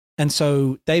 And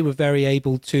so they were very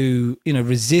able to,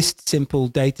 resist simple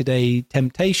day-to-day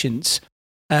temptations.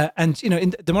 And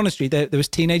in the monastery, there was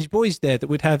teenage boys there that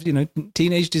would have,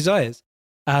 teenage desires.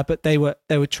 But they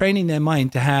were training their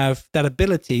mind to have that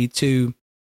ability to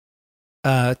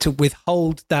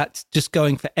withhold that, just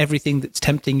going for everything that's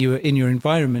tempting you in your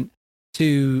environment,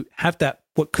 to have that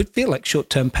what could feel like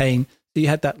short-term pain. So you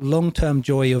had that long-term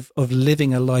joy of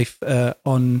living a life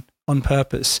on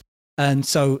purpose. And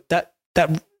so that's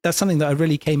something that I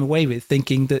really came away with,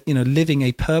 thinking that living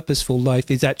a purposeful life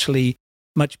is actually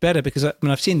much better, because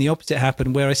I've seen the opposite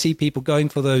happen, where I see people going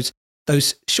for those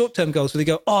short-term goals where they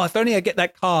go, if only I get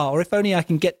that car, or if only I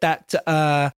can get that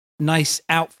nice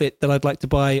outfit that I'd like to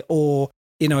buy, or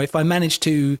if I manage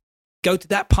to go to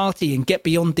that party and get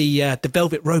beyond the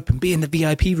velvet rope and be in the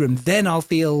VIP room, then I'll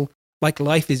feel like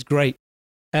life is great.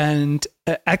 And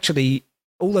actually,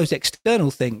 all those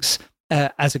external things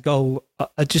as a goal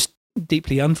are just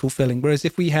deeply unfulfilling. Whereas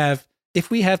if we have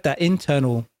that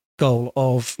internal goal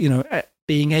of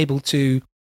being able to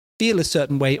feel a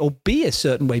certain way or be a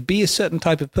certain way, be a certain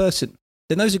type of person,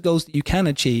 then those are goals that you can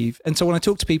achieve. And so when I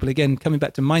talk to people, again, coming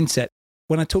back to mindset,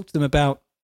 when I talk to them about,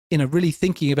 really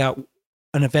thinking about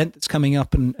an event that's coming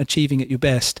up and achieving at your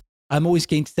best, I'm always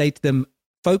keen to say to them,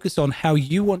 focus on how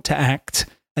you want to act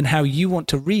and how you want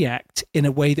to react in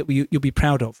a way that you'll be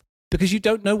proud of. Because you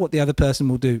don't know what the other person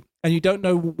will do, and you don't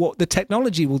know what the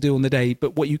technology will do on the day,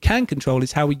 but what you can control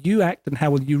is how will you act and how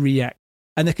will you react.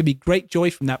 And there can be great joy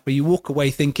from that, where you walk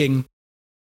away thinking,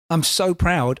 I'm so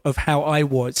proud of how I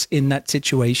was in that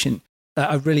situation.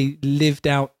 I really lived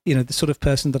out, the sort of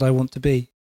person that I want to be.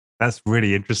 That's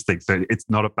really interesting. So it's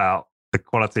not about the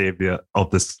quality of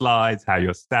the slides, how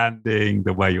you're standing,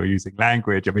 the way you're using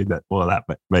language. I mean, that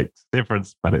makes a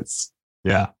difference, but it's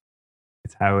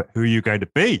who you're going to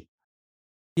be.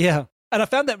 Yeah. And I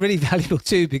found that really valuable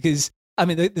too, because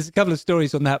there's a couple of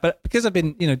stories on that, but because I've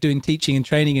been, doing teaching and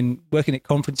training and working at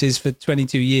conferences for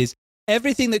 22 years,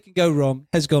 everything that could go wrong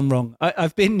has gone wrong.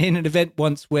 I've been in an event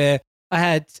once where I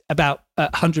had about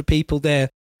 100 people there,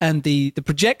 and the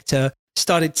projector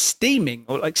started steaming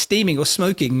or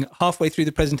smoking halfway through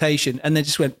the presentation, and then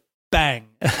just went bang,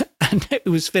 and it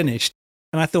was finished.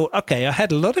 And I thought, okay, I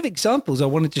had a lot of examples I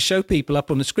wanted to show people up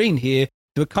on the screen here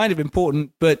that were kind of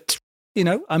important, but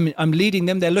I'm leading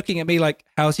them. They're looking at me like,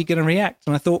 how's he going to react?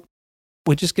 And I thought,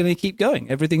 we're just going to keep going.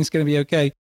 Everything's going to be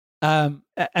okay.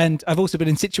 And I've also been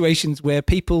in situations where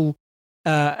people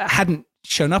hadn't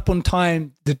shown up on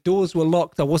time. The doors were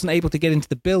locked. I wasn't able to get into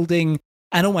the building.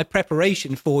 And all my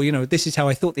preparation for, this is how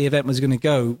I thought the event was going to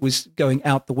go, was going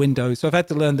out the window. So I've had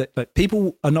to learn that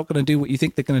people are not going to do what you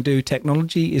think they're going to do.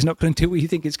 Technology is not going to do what you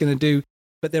think it's going to do.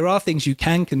 But there are things you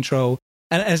can control.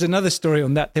 And as another story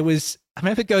on that, I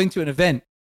remember going to an event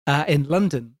in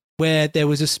London where there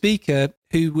was a speaker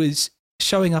who was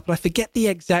showing up, and I forget the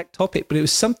exact topic, but it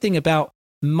was something about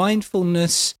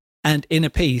mindfulness and inner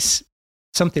peace,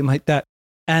 something like that.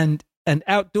 And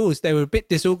outdoors, they were a bit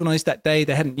disorganized that day.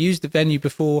 They hadn't used the venue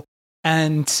before.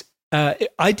 And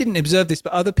I didn't observe this,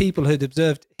 but other people had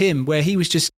observed him, where he was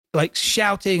just like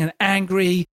shouting and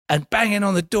angry and banging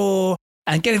on the door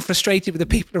and getting frustrated with the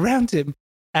people around him.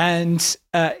 And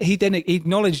he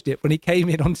acknowledged it when he came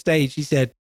in on stage. He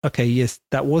said, okay, yes,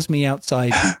 that was me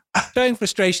outside showing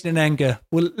frustration and anger.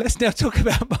 Well, let's now talk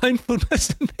about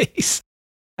mindfulness and peace.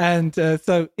 And I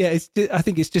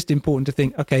think it's just important to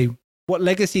think, okay, what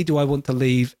legacy do I want to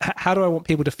leave? How do I want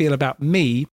people to feel about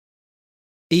me,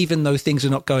 even though things are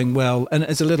not going well? And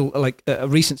as a little, like a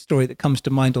recent story that comes to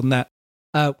mind on that,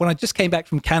 when I just came back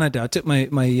from Canada, I took my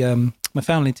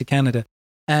family to Canada.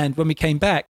 And when we came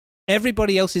back,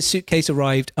 everybody else's suitcase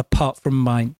arrived apart from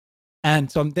mine.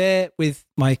 And so I'm there with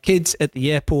my kids at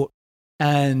the airport,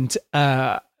 and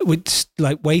we're just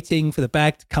like waiting for the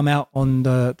bag to come out on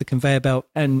the conveyor belt.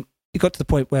 And it got to the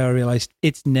point where I realized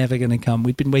it's never going to come.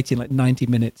 We'd been waiting like 90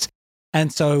 minutes.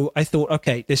 And so I thought,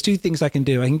 okay, there's two things I can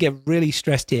do. I can get really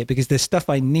stressed here because there's stuff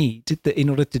I need in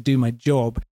order to do my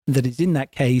job that is in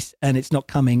that case, and it's not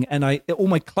coming. And all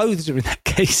my clothes are in that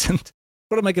case, and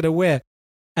what am I going to wear?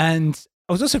 And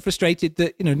I was also frustrated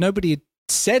that, nobody had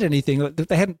said anything.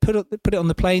 They hadn't put it on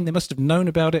the plane. They must have known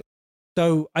about it.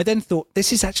 So I then thought,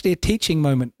 this is actually a teaching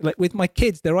moment. Like with my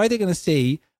kids, they're either going to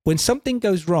see when something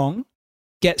goes wrong,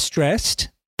 get stressed.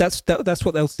 That's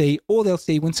what they'll see. Or they'll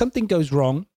see when something goes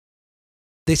wrong,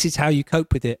 this is how you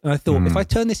cope with it. And I thought, if I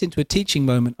turn this into a teaching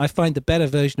moment, I find the better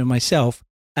version of myself,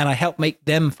 and I help make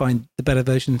them find the better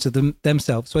versions of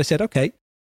themselves. So I said, okay.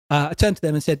 I turned to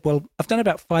them and said, well, I've done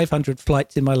about 500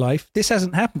 flights in my life. This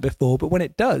hasn't happened before, but when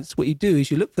it does, what you do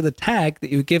is you look for the tag that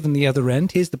you were given the other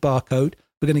end. Here's the barcode.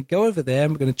 We're going to go over there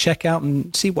and we're going to check out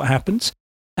and see what happens.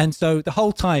 And so the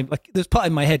whole time, like, there's part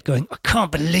in my head going, I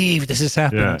can't believe this has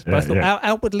happened. But I thought,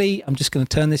 outwardly, I'm just going to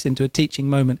turn this into a teaching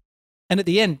moment. And at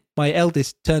the end, my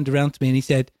eldest turned around to me and he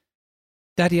said,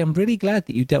 Daddy, I'm really glad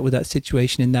that you dealt with that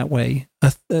situation in that way.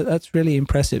 That's really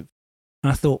impressive.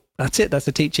 And I thought, that's it. That's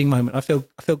a teaching moment. I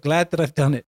feel glad that I've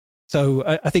done it. So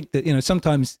I think that,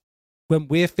 sometimes when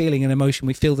we're feeling an emotion,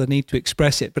 we feel the need to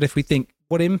express it. But if we think,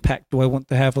 what impact do I want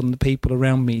to have on the people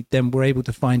around me? Then we're able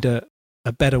to find a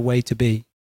better way to be.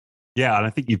 Yeah. And I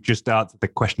think you've just answered the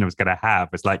question I was going to have.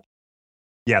 It's like,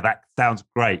 yeah, that sounds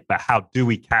great, but how do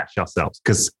we catch ourselves?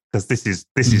 Because this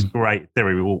is great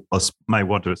theory. We all may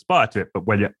want to aspire to it, but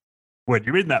when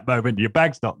you're in that moment, your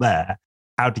bag's not there.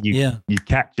 How do you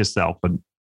catch yourself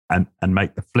and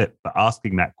make the flip? But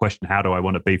asking that question, how do I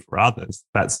want to be for others?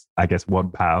 That's, I guess, one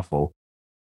powerful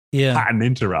pattern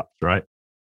interrupt, right?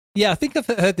 Yeah, I think I've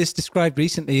heard this described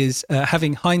recently as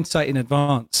having hindsight in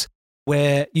advance,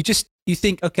 where you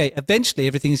think, okay, eventually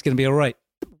everything's going to be all right.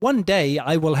 One day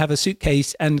I will have a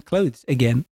suitcase and clothes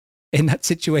again in that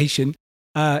situation.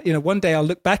 One day I'll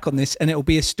look back on this and it will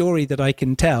be a story that I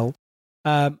can tell.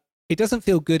 It doesn't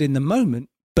feel good in the moment,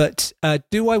 but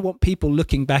do I want people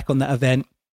looking back on that event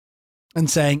and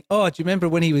saying, oh, do you remember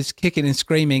when he was kicking and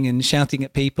screaming and shouting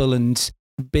at people and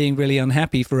being really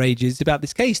unhappy for ages about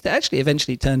this case that actually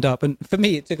eventually turned up? And for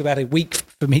me, it took about a week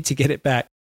for me to get it back.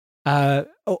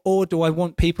 Or do I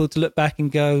want people to look back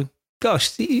and go,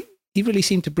 gosh, he really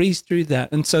seemed to breeze through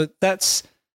that? And so that's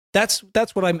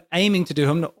what I'm aiming to do.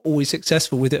 I'm not always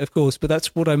successful with it, of course, but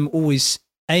that's what I'm always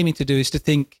aiming to do, is to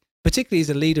think, particularly as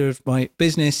a leader of my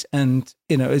business and,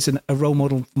 as a role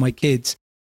model for my kids,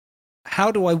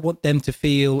 how do I want them to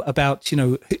feel about,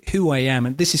 who I am?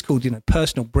 And this is called,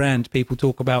 personal brand. People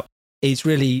talk about is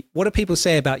really, what do people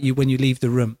say about you when you leave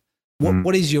the room?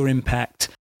 What is your impact?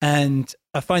 And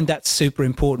I find that super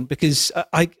important because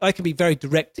I can be very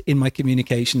direct in my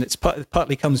communication. It's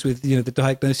partly comes with, the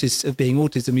diagnosis of being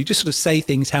autism. You just sort of say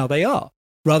things how they are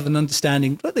rather than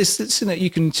understanding, but you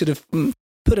can sort of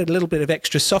put a little bit of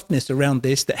extra softness around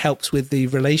this that helps with the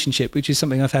relationship, which is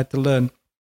something I've had to learn.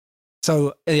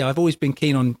 So I've always been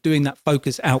keen on doing that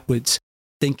focus outwards,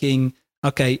 thinking,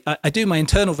 okay, I do my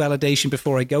internal validation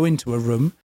before I go into a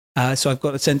room. So I've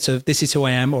got a sense of this is who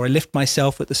I am, or I lift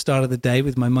myself at the start of the day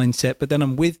with my mindset. But then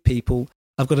I'm with people.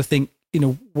 I've got to think,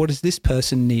 what does this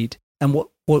person need, and what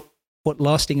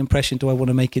lasting impression do I want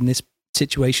to make in this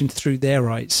situation through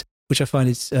their eyes, which I find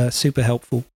is super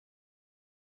helpful.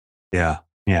 Yeah,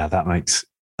 that makes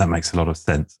a lot of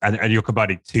sense. And you're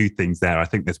combining two things there. I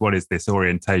think there's one is this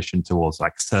orientation towards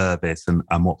like service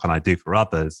and what can I do for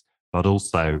others, but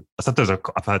also sometimes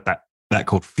I've heard that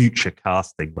called future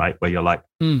casting, right? Where you're like,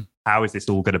 how is this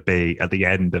all going to be at the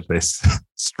end of this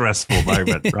stressful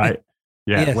moment, right?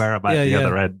 Yeah, yes. Where am I at the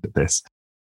other end of this?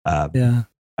 Am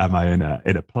I in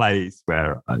a place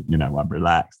where I'm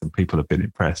relaxed and people have been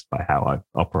impressed by how I've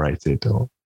operated, or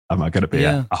am I going to be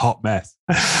a hot mess?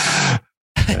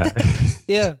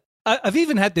 Yeah, I've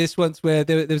even had this once where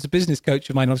there was a business coach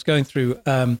of mine. I was going through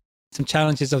some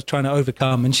challenges I was trying to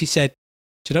overcome, and she said,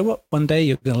 "Do you know what? One day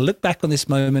you're going to look back on this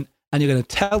moment and you're going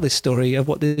to tell this story of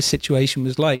what this situation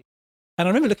was like." And I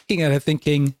remember looking at her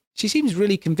thinking, she seems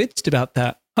really convinced about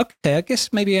that. Okay, I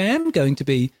guess maybe I am going to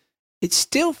be. It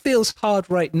still feels hard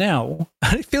right now.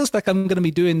 It feels like I'm going to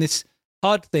be doing this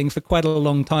hard thing for quite a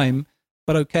long time,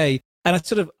 but okay. And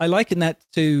I liken that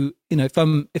to, if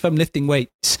I'm lifting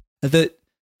weights, that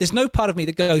there's no part of me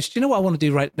that goes, do you know what I want to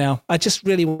do right now? I just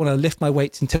really want to lift my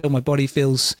weights until my body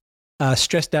feels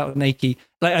stressed out and achy.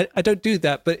 Like I don't do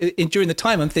that, but during the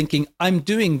time I'm thinking I'm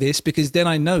doing this because then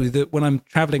I know that when I'm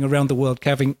traveling around the world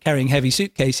carrying heavy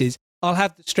suitcases, I'll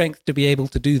have the strength to be able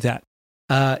to do that.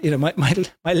 My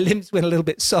limbs went a little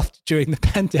bit soft during the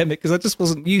pandemic because I just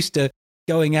wasn't used to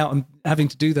going out and having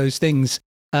to do those things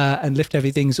and lift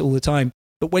heavy things all the time.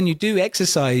 But when you do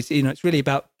exercise, it's really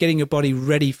about getting your body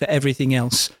ready for everything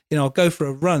else. I'll go for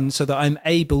a run so that I'm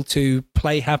able to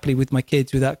play happily with my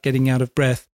kids without getting out of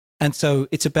breath. And so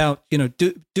it's about,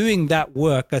 doing that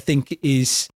work, I think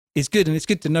is good. And it's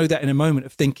good to know that in a moment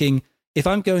of thinking, if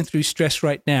I'm going through stress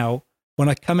right now, when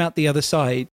I come out the other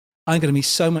side, I'm going to be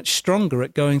so much stronger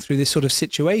at going through this sort of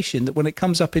situation that when it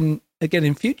comes up again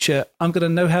in future, I'm going to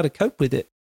know how to cope with it.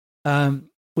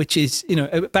 Which is,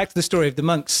 back to the story of the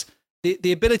monks,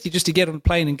 the ability just to get on a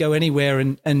plane and go anywhere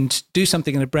and do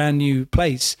something in a brand new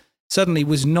place suddenly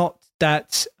was not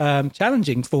that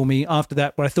challenging for me after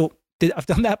that, where I thought, I've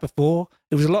done that before.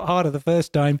 It was a lot harder the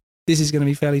first time. This is going to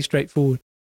be fairly straightforward.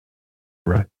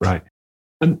 Right.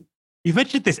 And you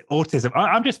mentioned this autism.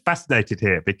 I'm just fascinated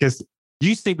here because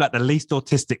you seem like the least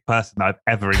autistic person I've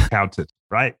ever encountered,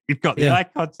 right? You've got the eye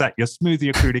contact, you're smooth in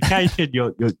your communication,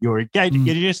 you're engaging,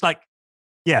 you're just like,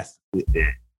 yes.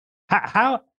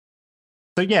 How?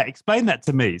 So explain that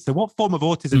to me. So what form of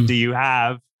autism do you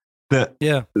have that,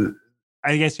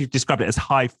 I guess you've described it as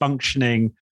high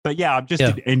functioning, but I'm just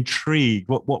intrigued.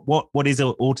 What is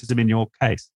autism in your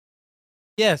case?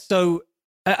 Yeah. So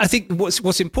I think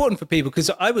what's important for people,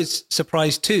 because I was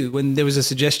surprised too when there was a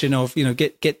suggestion of,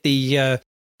 get the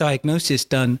diagnosis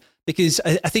done, because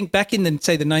I think back in the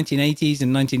 1980s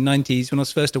and 1990s, when I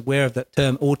was first aware of that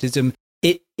term autism,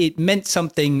 it meant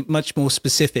something much more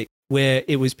specific, where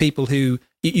it was people who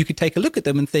you could take a look at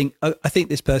them and think, oh, I think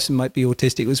this person might be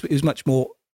autistic. It was much more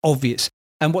obvious.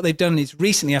 And what they've done is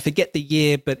recently, I forget the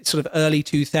year, but sort of early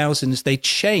 2000s, they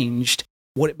changed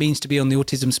what it means to be on the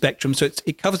autism spectrum. So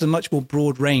it covers a much more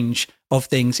broad range of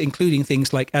things, including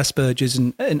things like Asperger's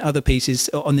and other pieces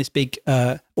on this big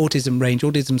autism range,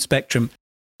 autism spectrum.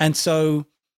 And so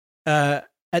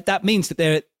that means that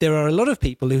there are a lot of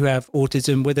people who have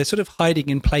autism where they're sort of hiding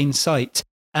in plain sight.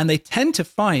 And they tend to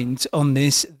find on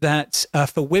this that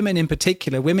for women in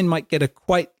particular, women might get a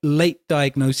quite late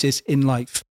diagnosis in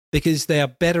life because they are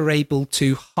better able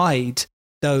to hide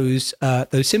those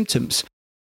symptoms.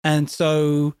 And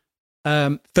so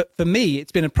for me,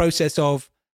 it's been a process of,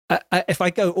 if I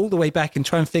go all the way back and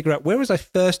try and figure out where was I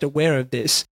first aware of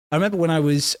this, I remember when I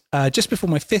was just before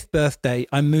my 5th birthday,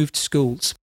 I moved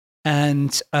schools.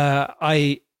 And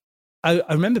I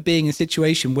remember being in a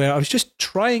situation where I was just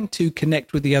trying to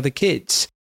connect with the other kids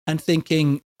and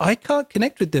thinking, I can't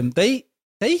connect with them. They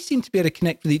seem to be able to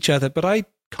connect with each other, but I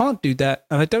can't do that.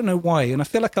 And I don't know why. And I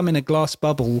feel like I'm in a glass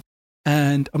bubble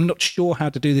and I'm not sure how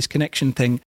to do this connection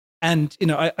thing. And,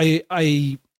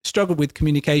 I struggled with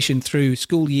communication through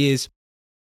school years.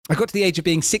 I got to the age of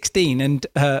being 16 and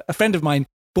a friend of mine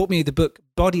bought me the book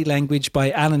Body Language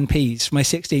by Alan Pease for my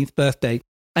 16th birthday.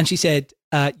 And she said,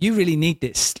 you really need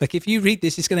this. Like, if you read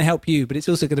this, it's going to help you, but it's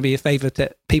also going to be a favor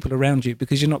to people around you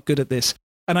because you're not good at this.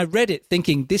 And I read it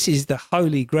thinking, this is the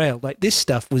holy grail. Like, this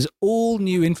stuff was all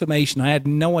new information. I had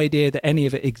no idea that any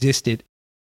of it existed.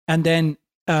 And then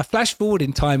flash forward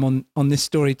in time on this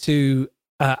story to,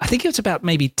 I think it was about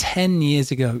maybe 10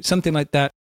 years ago, something like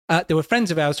that. There were friends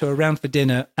of ours who were around for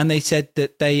dinner, and they said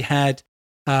that they had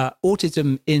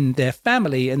autism in their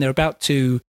family, and they're about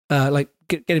to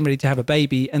getting ready to have a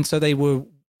baby. And so they were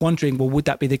wondering, well, would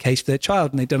that be the case for their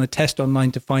child? And they'd done a test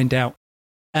online to find out.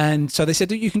 And so they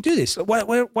said, you can do this. Why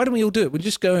don't we all do it? We'll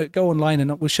just go online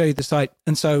and we'll show you the site.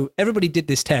 And so everybody did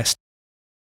this test.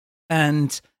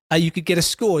 And you could get a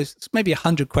score, it's maybe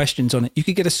 100 questions on it. You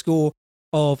could get a score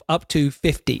of up to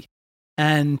 50.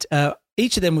 And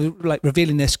each of them were like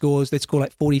revealing their scores. They'd score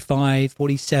like 45,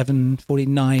 47,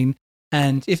 49.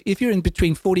 And if you're in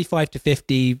between 45 to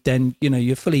 50, then,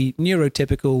 you're fully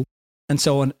neurotypical and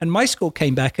so on. And my score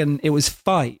came back and it was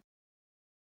 5.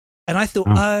 And I thought,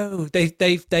 they've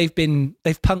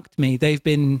punked me.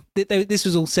 This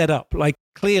was all set up. Like,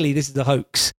 clearly this is a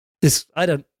hoax. I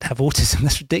don't have autism.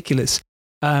 That's ridiculous.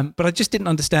 But I just didn't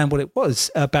understand what it was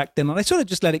back then. And I sort of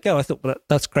just let it go. I thought, well,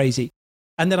 that's crazy.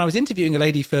 And then I was interviewing a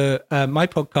lady for my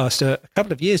podcast a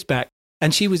couple of years back,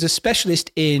 and she was a specialist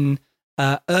in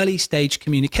early stage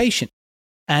communication.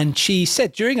 And she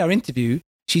said during our interview,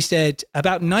 she said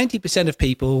about 90% of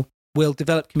people will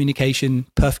develop communication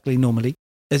perfectly normally.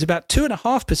 There's about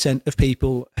 2.5% of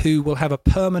people who will have a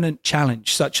permanent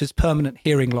challenge, such as permanent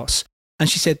hearing loss. And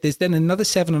she said there's then another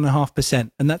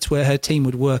 7.5%. And that's where her team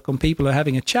would work on people who are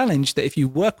having a challenge that if you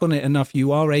work on it enough,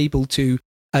 you are able to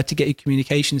get your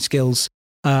communication skills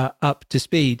up to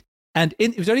speed. And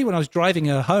it was only when I was driving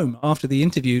her home after the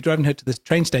interview, driving her to the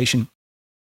train station,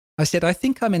 I said, I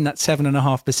think I'm in that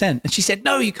 7.5%. And she said,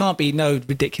 no, you can't be. No,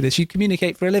 ridiculous. You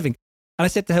communicate for a living. And I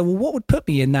said to her, well, what would put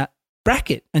me in that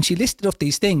bracket? And she listed off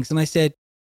these things. And I said,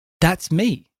 that's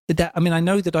me. I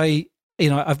know that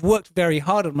I've worked very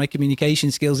hard on my communication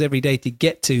skills every day to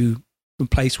get to a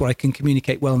place where I can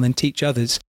communicate well and then teach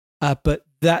others. But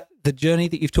the journey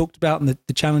that you've talked about and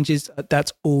the challenges,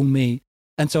 that's all me.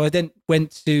 And so I then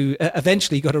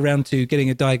eventually got around to getting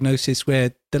a diagnosis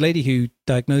where the lady who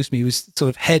diagnosed me was sort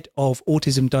of head of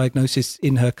autism diagnosis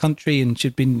in her country, and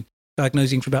she'd been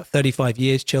diagnosing for about 35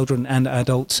 years, children and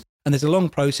adults. And there's a long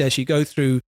process. You go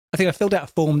through, I think I filled out a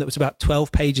form that was about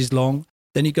 12 pages long.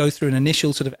 Then you go through an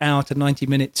initial sort of hour to 90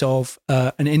 minutes of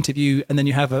an interview, and then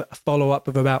you have a follow-up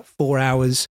of about 4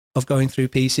 hours of going through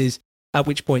pieces, at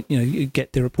which point, you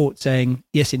get the report saying,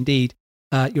 yes, indeed,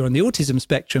 you're on the autism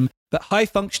spectrum. But high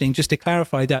functioning, just to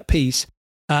clarify that piece,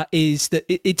 is that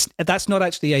that's not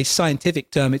actually a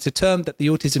scientific term. It's a term that the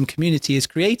autism community has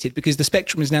created because the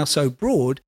spectrum is now so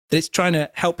broad that it's trying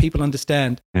to help people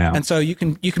understand. Yeah. And so you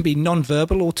can be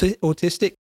non-verbal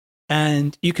autistic,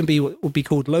 and you can be what would be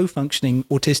called low functioning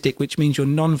autistic, which means you're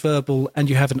non-verbal and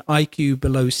you have an IQ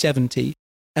below 70.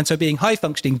 And so being high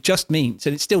functioning just means,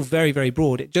 and it's still very, very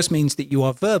broad, it just means that you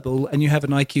are verbal and you have an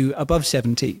IQ above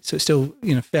 70. So it's still,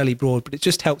 fairly broad, but it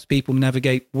just helps people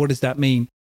navigate what does that mean.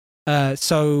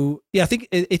 So I think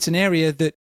it's an area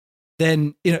that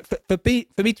then, for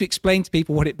me to explain to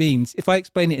people what it means, if I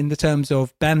explain it in the terms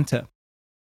of banter,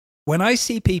 when I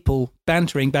see people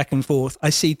bantering back and forth, I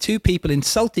see two people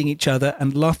insulting each other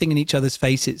and laughing in each other's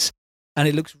faces. And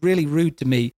it looks really rude to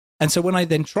me. And so when I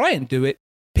then try and do it,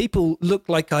 people look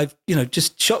like I've,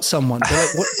 just shot someone. They're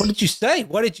like, what did you say?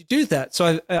 Why did you do that?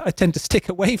 So I tend to stick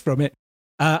away from it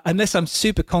unless I'm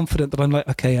super confident that I'm like,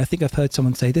 okay, I think I've heard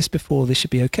someone say this before. This should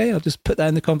be okay. I'll just put that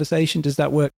in the conversation. Does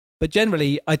that work? But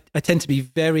generally, I tend to be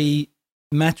very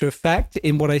matter of fact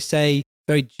in what I say,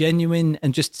 very genuine,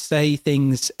 and just say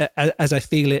things as I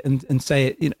feel it and say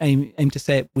it, aim to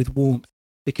say it with warmth,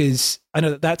 because I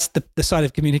know that that's the side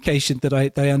of communication that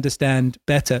I understand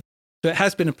better. So it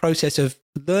has been a process of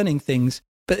learning things.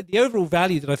 But the overall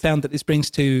value that I found that this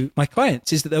brings to my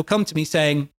clients is that they'll come to me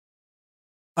saying,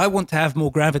 I want to have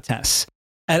more gravitas.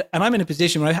 And I'm in a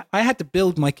position where I had to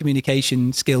build my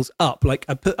communication skills up. Like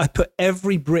I put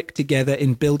every brick together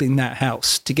in building that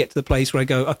house to get to the place where I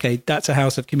go, okay, that's a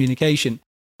house of communication.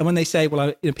 And when they say,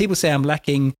 well, people say I'm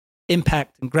lacking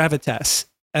impact and gravitas,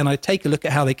 and I take a look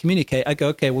at how they communicate, I go,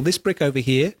 okay, well, this brick over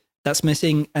here, that's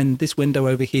missing, and this window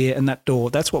over here and that door,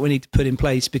 that's what we need to put in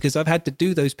place, because I've had to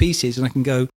do those pieces, and I can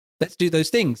go, let's do those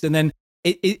things. And then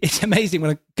it's amazing when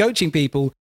I'm coaching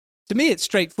people. To me, it's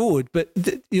straightforward, but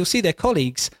you'll see their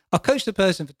colleagues. I'll coach the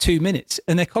person for 2 minutes,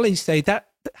 and their colleagues say, that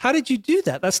how did you do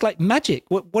that? That's like magic.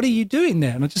 What are you doing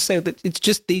there? And I just say that it's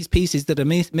just these pieces that are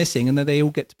missing, and then they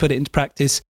all get to put it into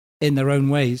practice in their own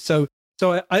ways. So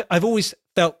I've always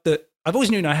felt that I've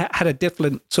always known I had a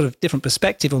different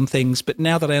perspective on things, but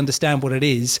now that I understand what it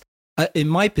is, in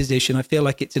my position, I feel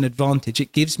like it's an advantage.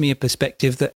 It gives me a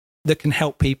perspective that can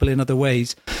help people in other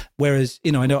ways. Whereas,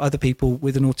 I know other people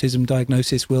with an autism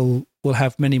diagnosis will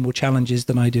have many more challenges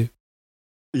than I do.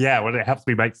 Yeah, well, it helps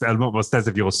me make a lot more sense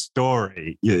of your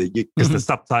story, because the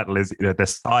subtitle is the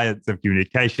science of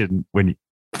communication for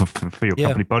your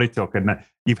company Body Talk, and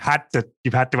you've had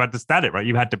to understand it, right?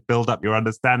 You've had to build up your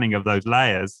understanding of those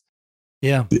layers,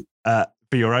 for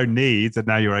your own needs, and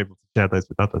now you're able to share those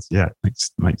with others. Yeah, it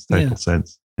makes total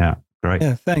sense. Yeah, great.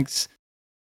 Yeah, thanks.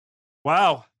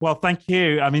 Wow. Well, thank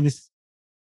you. I mean, it's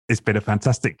been a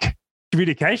fantastic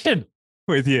communication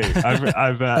with you. I've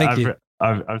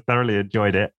thoroughly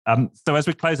enjoyed it. So as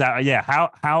we close out,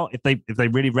 how if they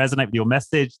really resonate with your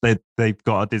message, they've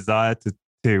got a desire to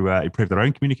improve their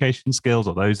own communication skills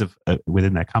or those of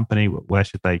within their company, where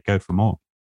should they go for more?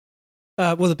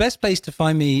 Well, the best place to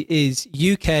find me is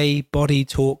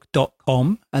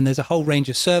ukbodytalk.com, and there's a whole range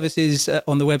of services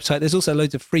on the website. There's also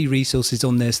loads of free resources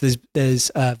on this.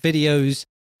 There's videos,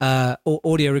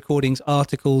 audio recordings,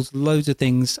 articles, loads of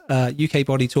things.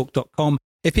 ukbodytalk.com.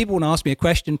 If people want to ask me a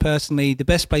question personally, the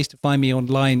best place to find me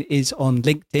online is on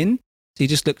LinkedIn. So you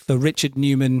just look for Richard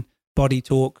Newman Body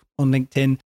Talk on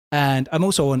LinkedIn. And I'm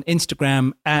also on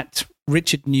Instagram at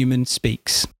Richard Newman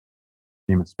Speaks.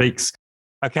 Newman Speaks.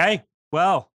 Okay.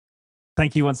 Well,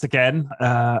 thank you once again.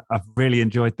 I've really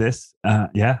enjoyed this. And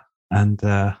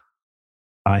me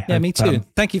too.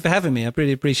 Thank you for having me. I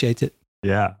really appreciate it.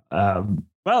 Yeah.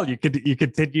 Well, you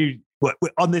continue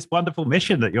on this wonderful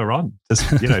mission that you're on,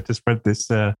 to spread this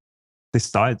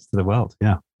science to the world.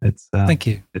 Yeah, it's thank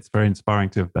you. It's very inspiring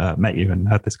to have met you and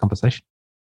had this conversation.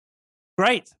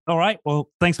 Great. All right. Well,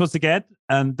 thanks once again,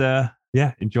 and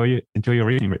enjoy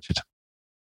your evening, Richard.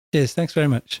 Cheers. Thanks very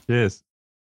much. Cheers.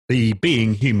 The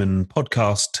Being Human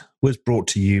podcast was brought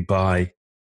to you by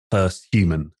First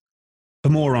Human. For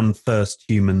more on First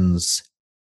Human's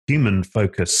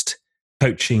human-focused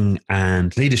coaching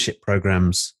and leadership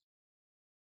programs,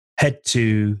 head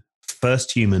to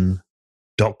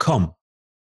firsthuman.com.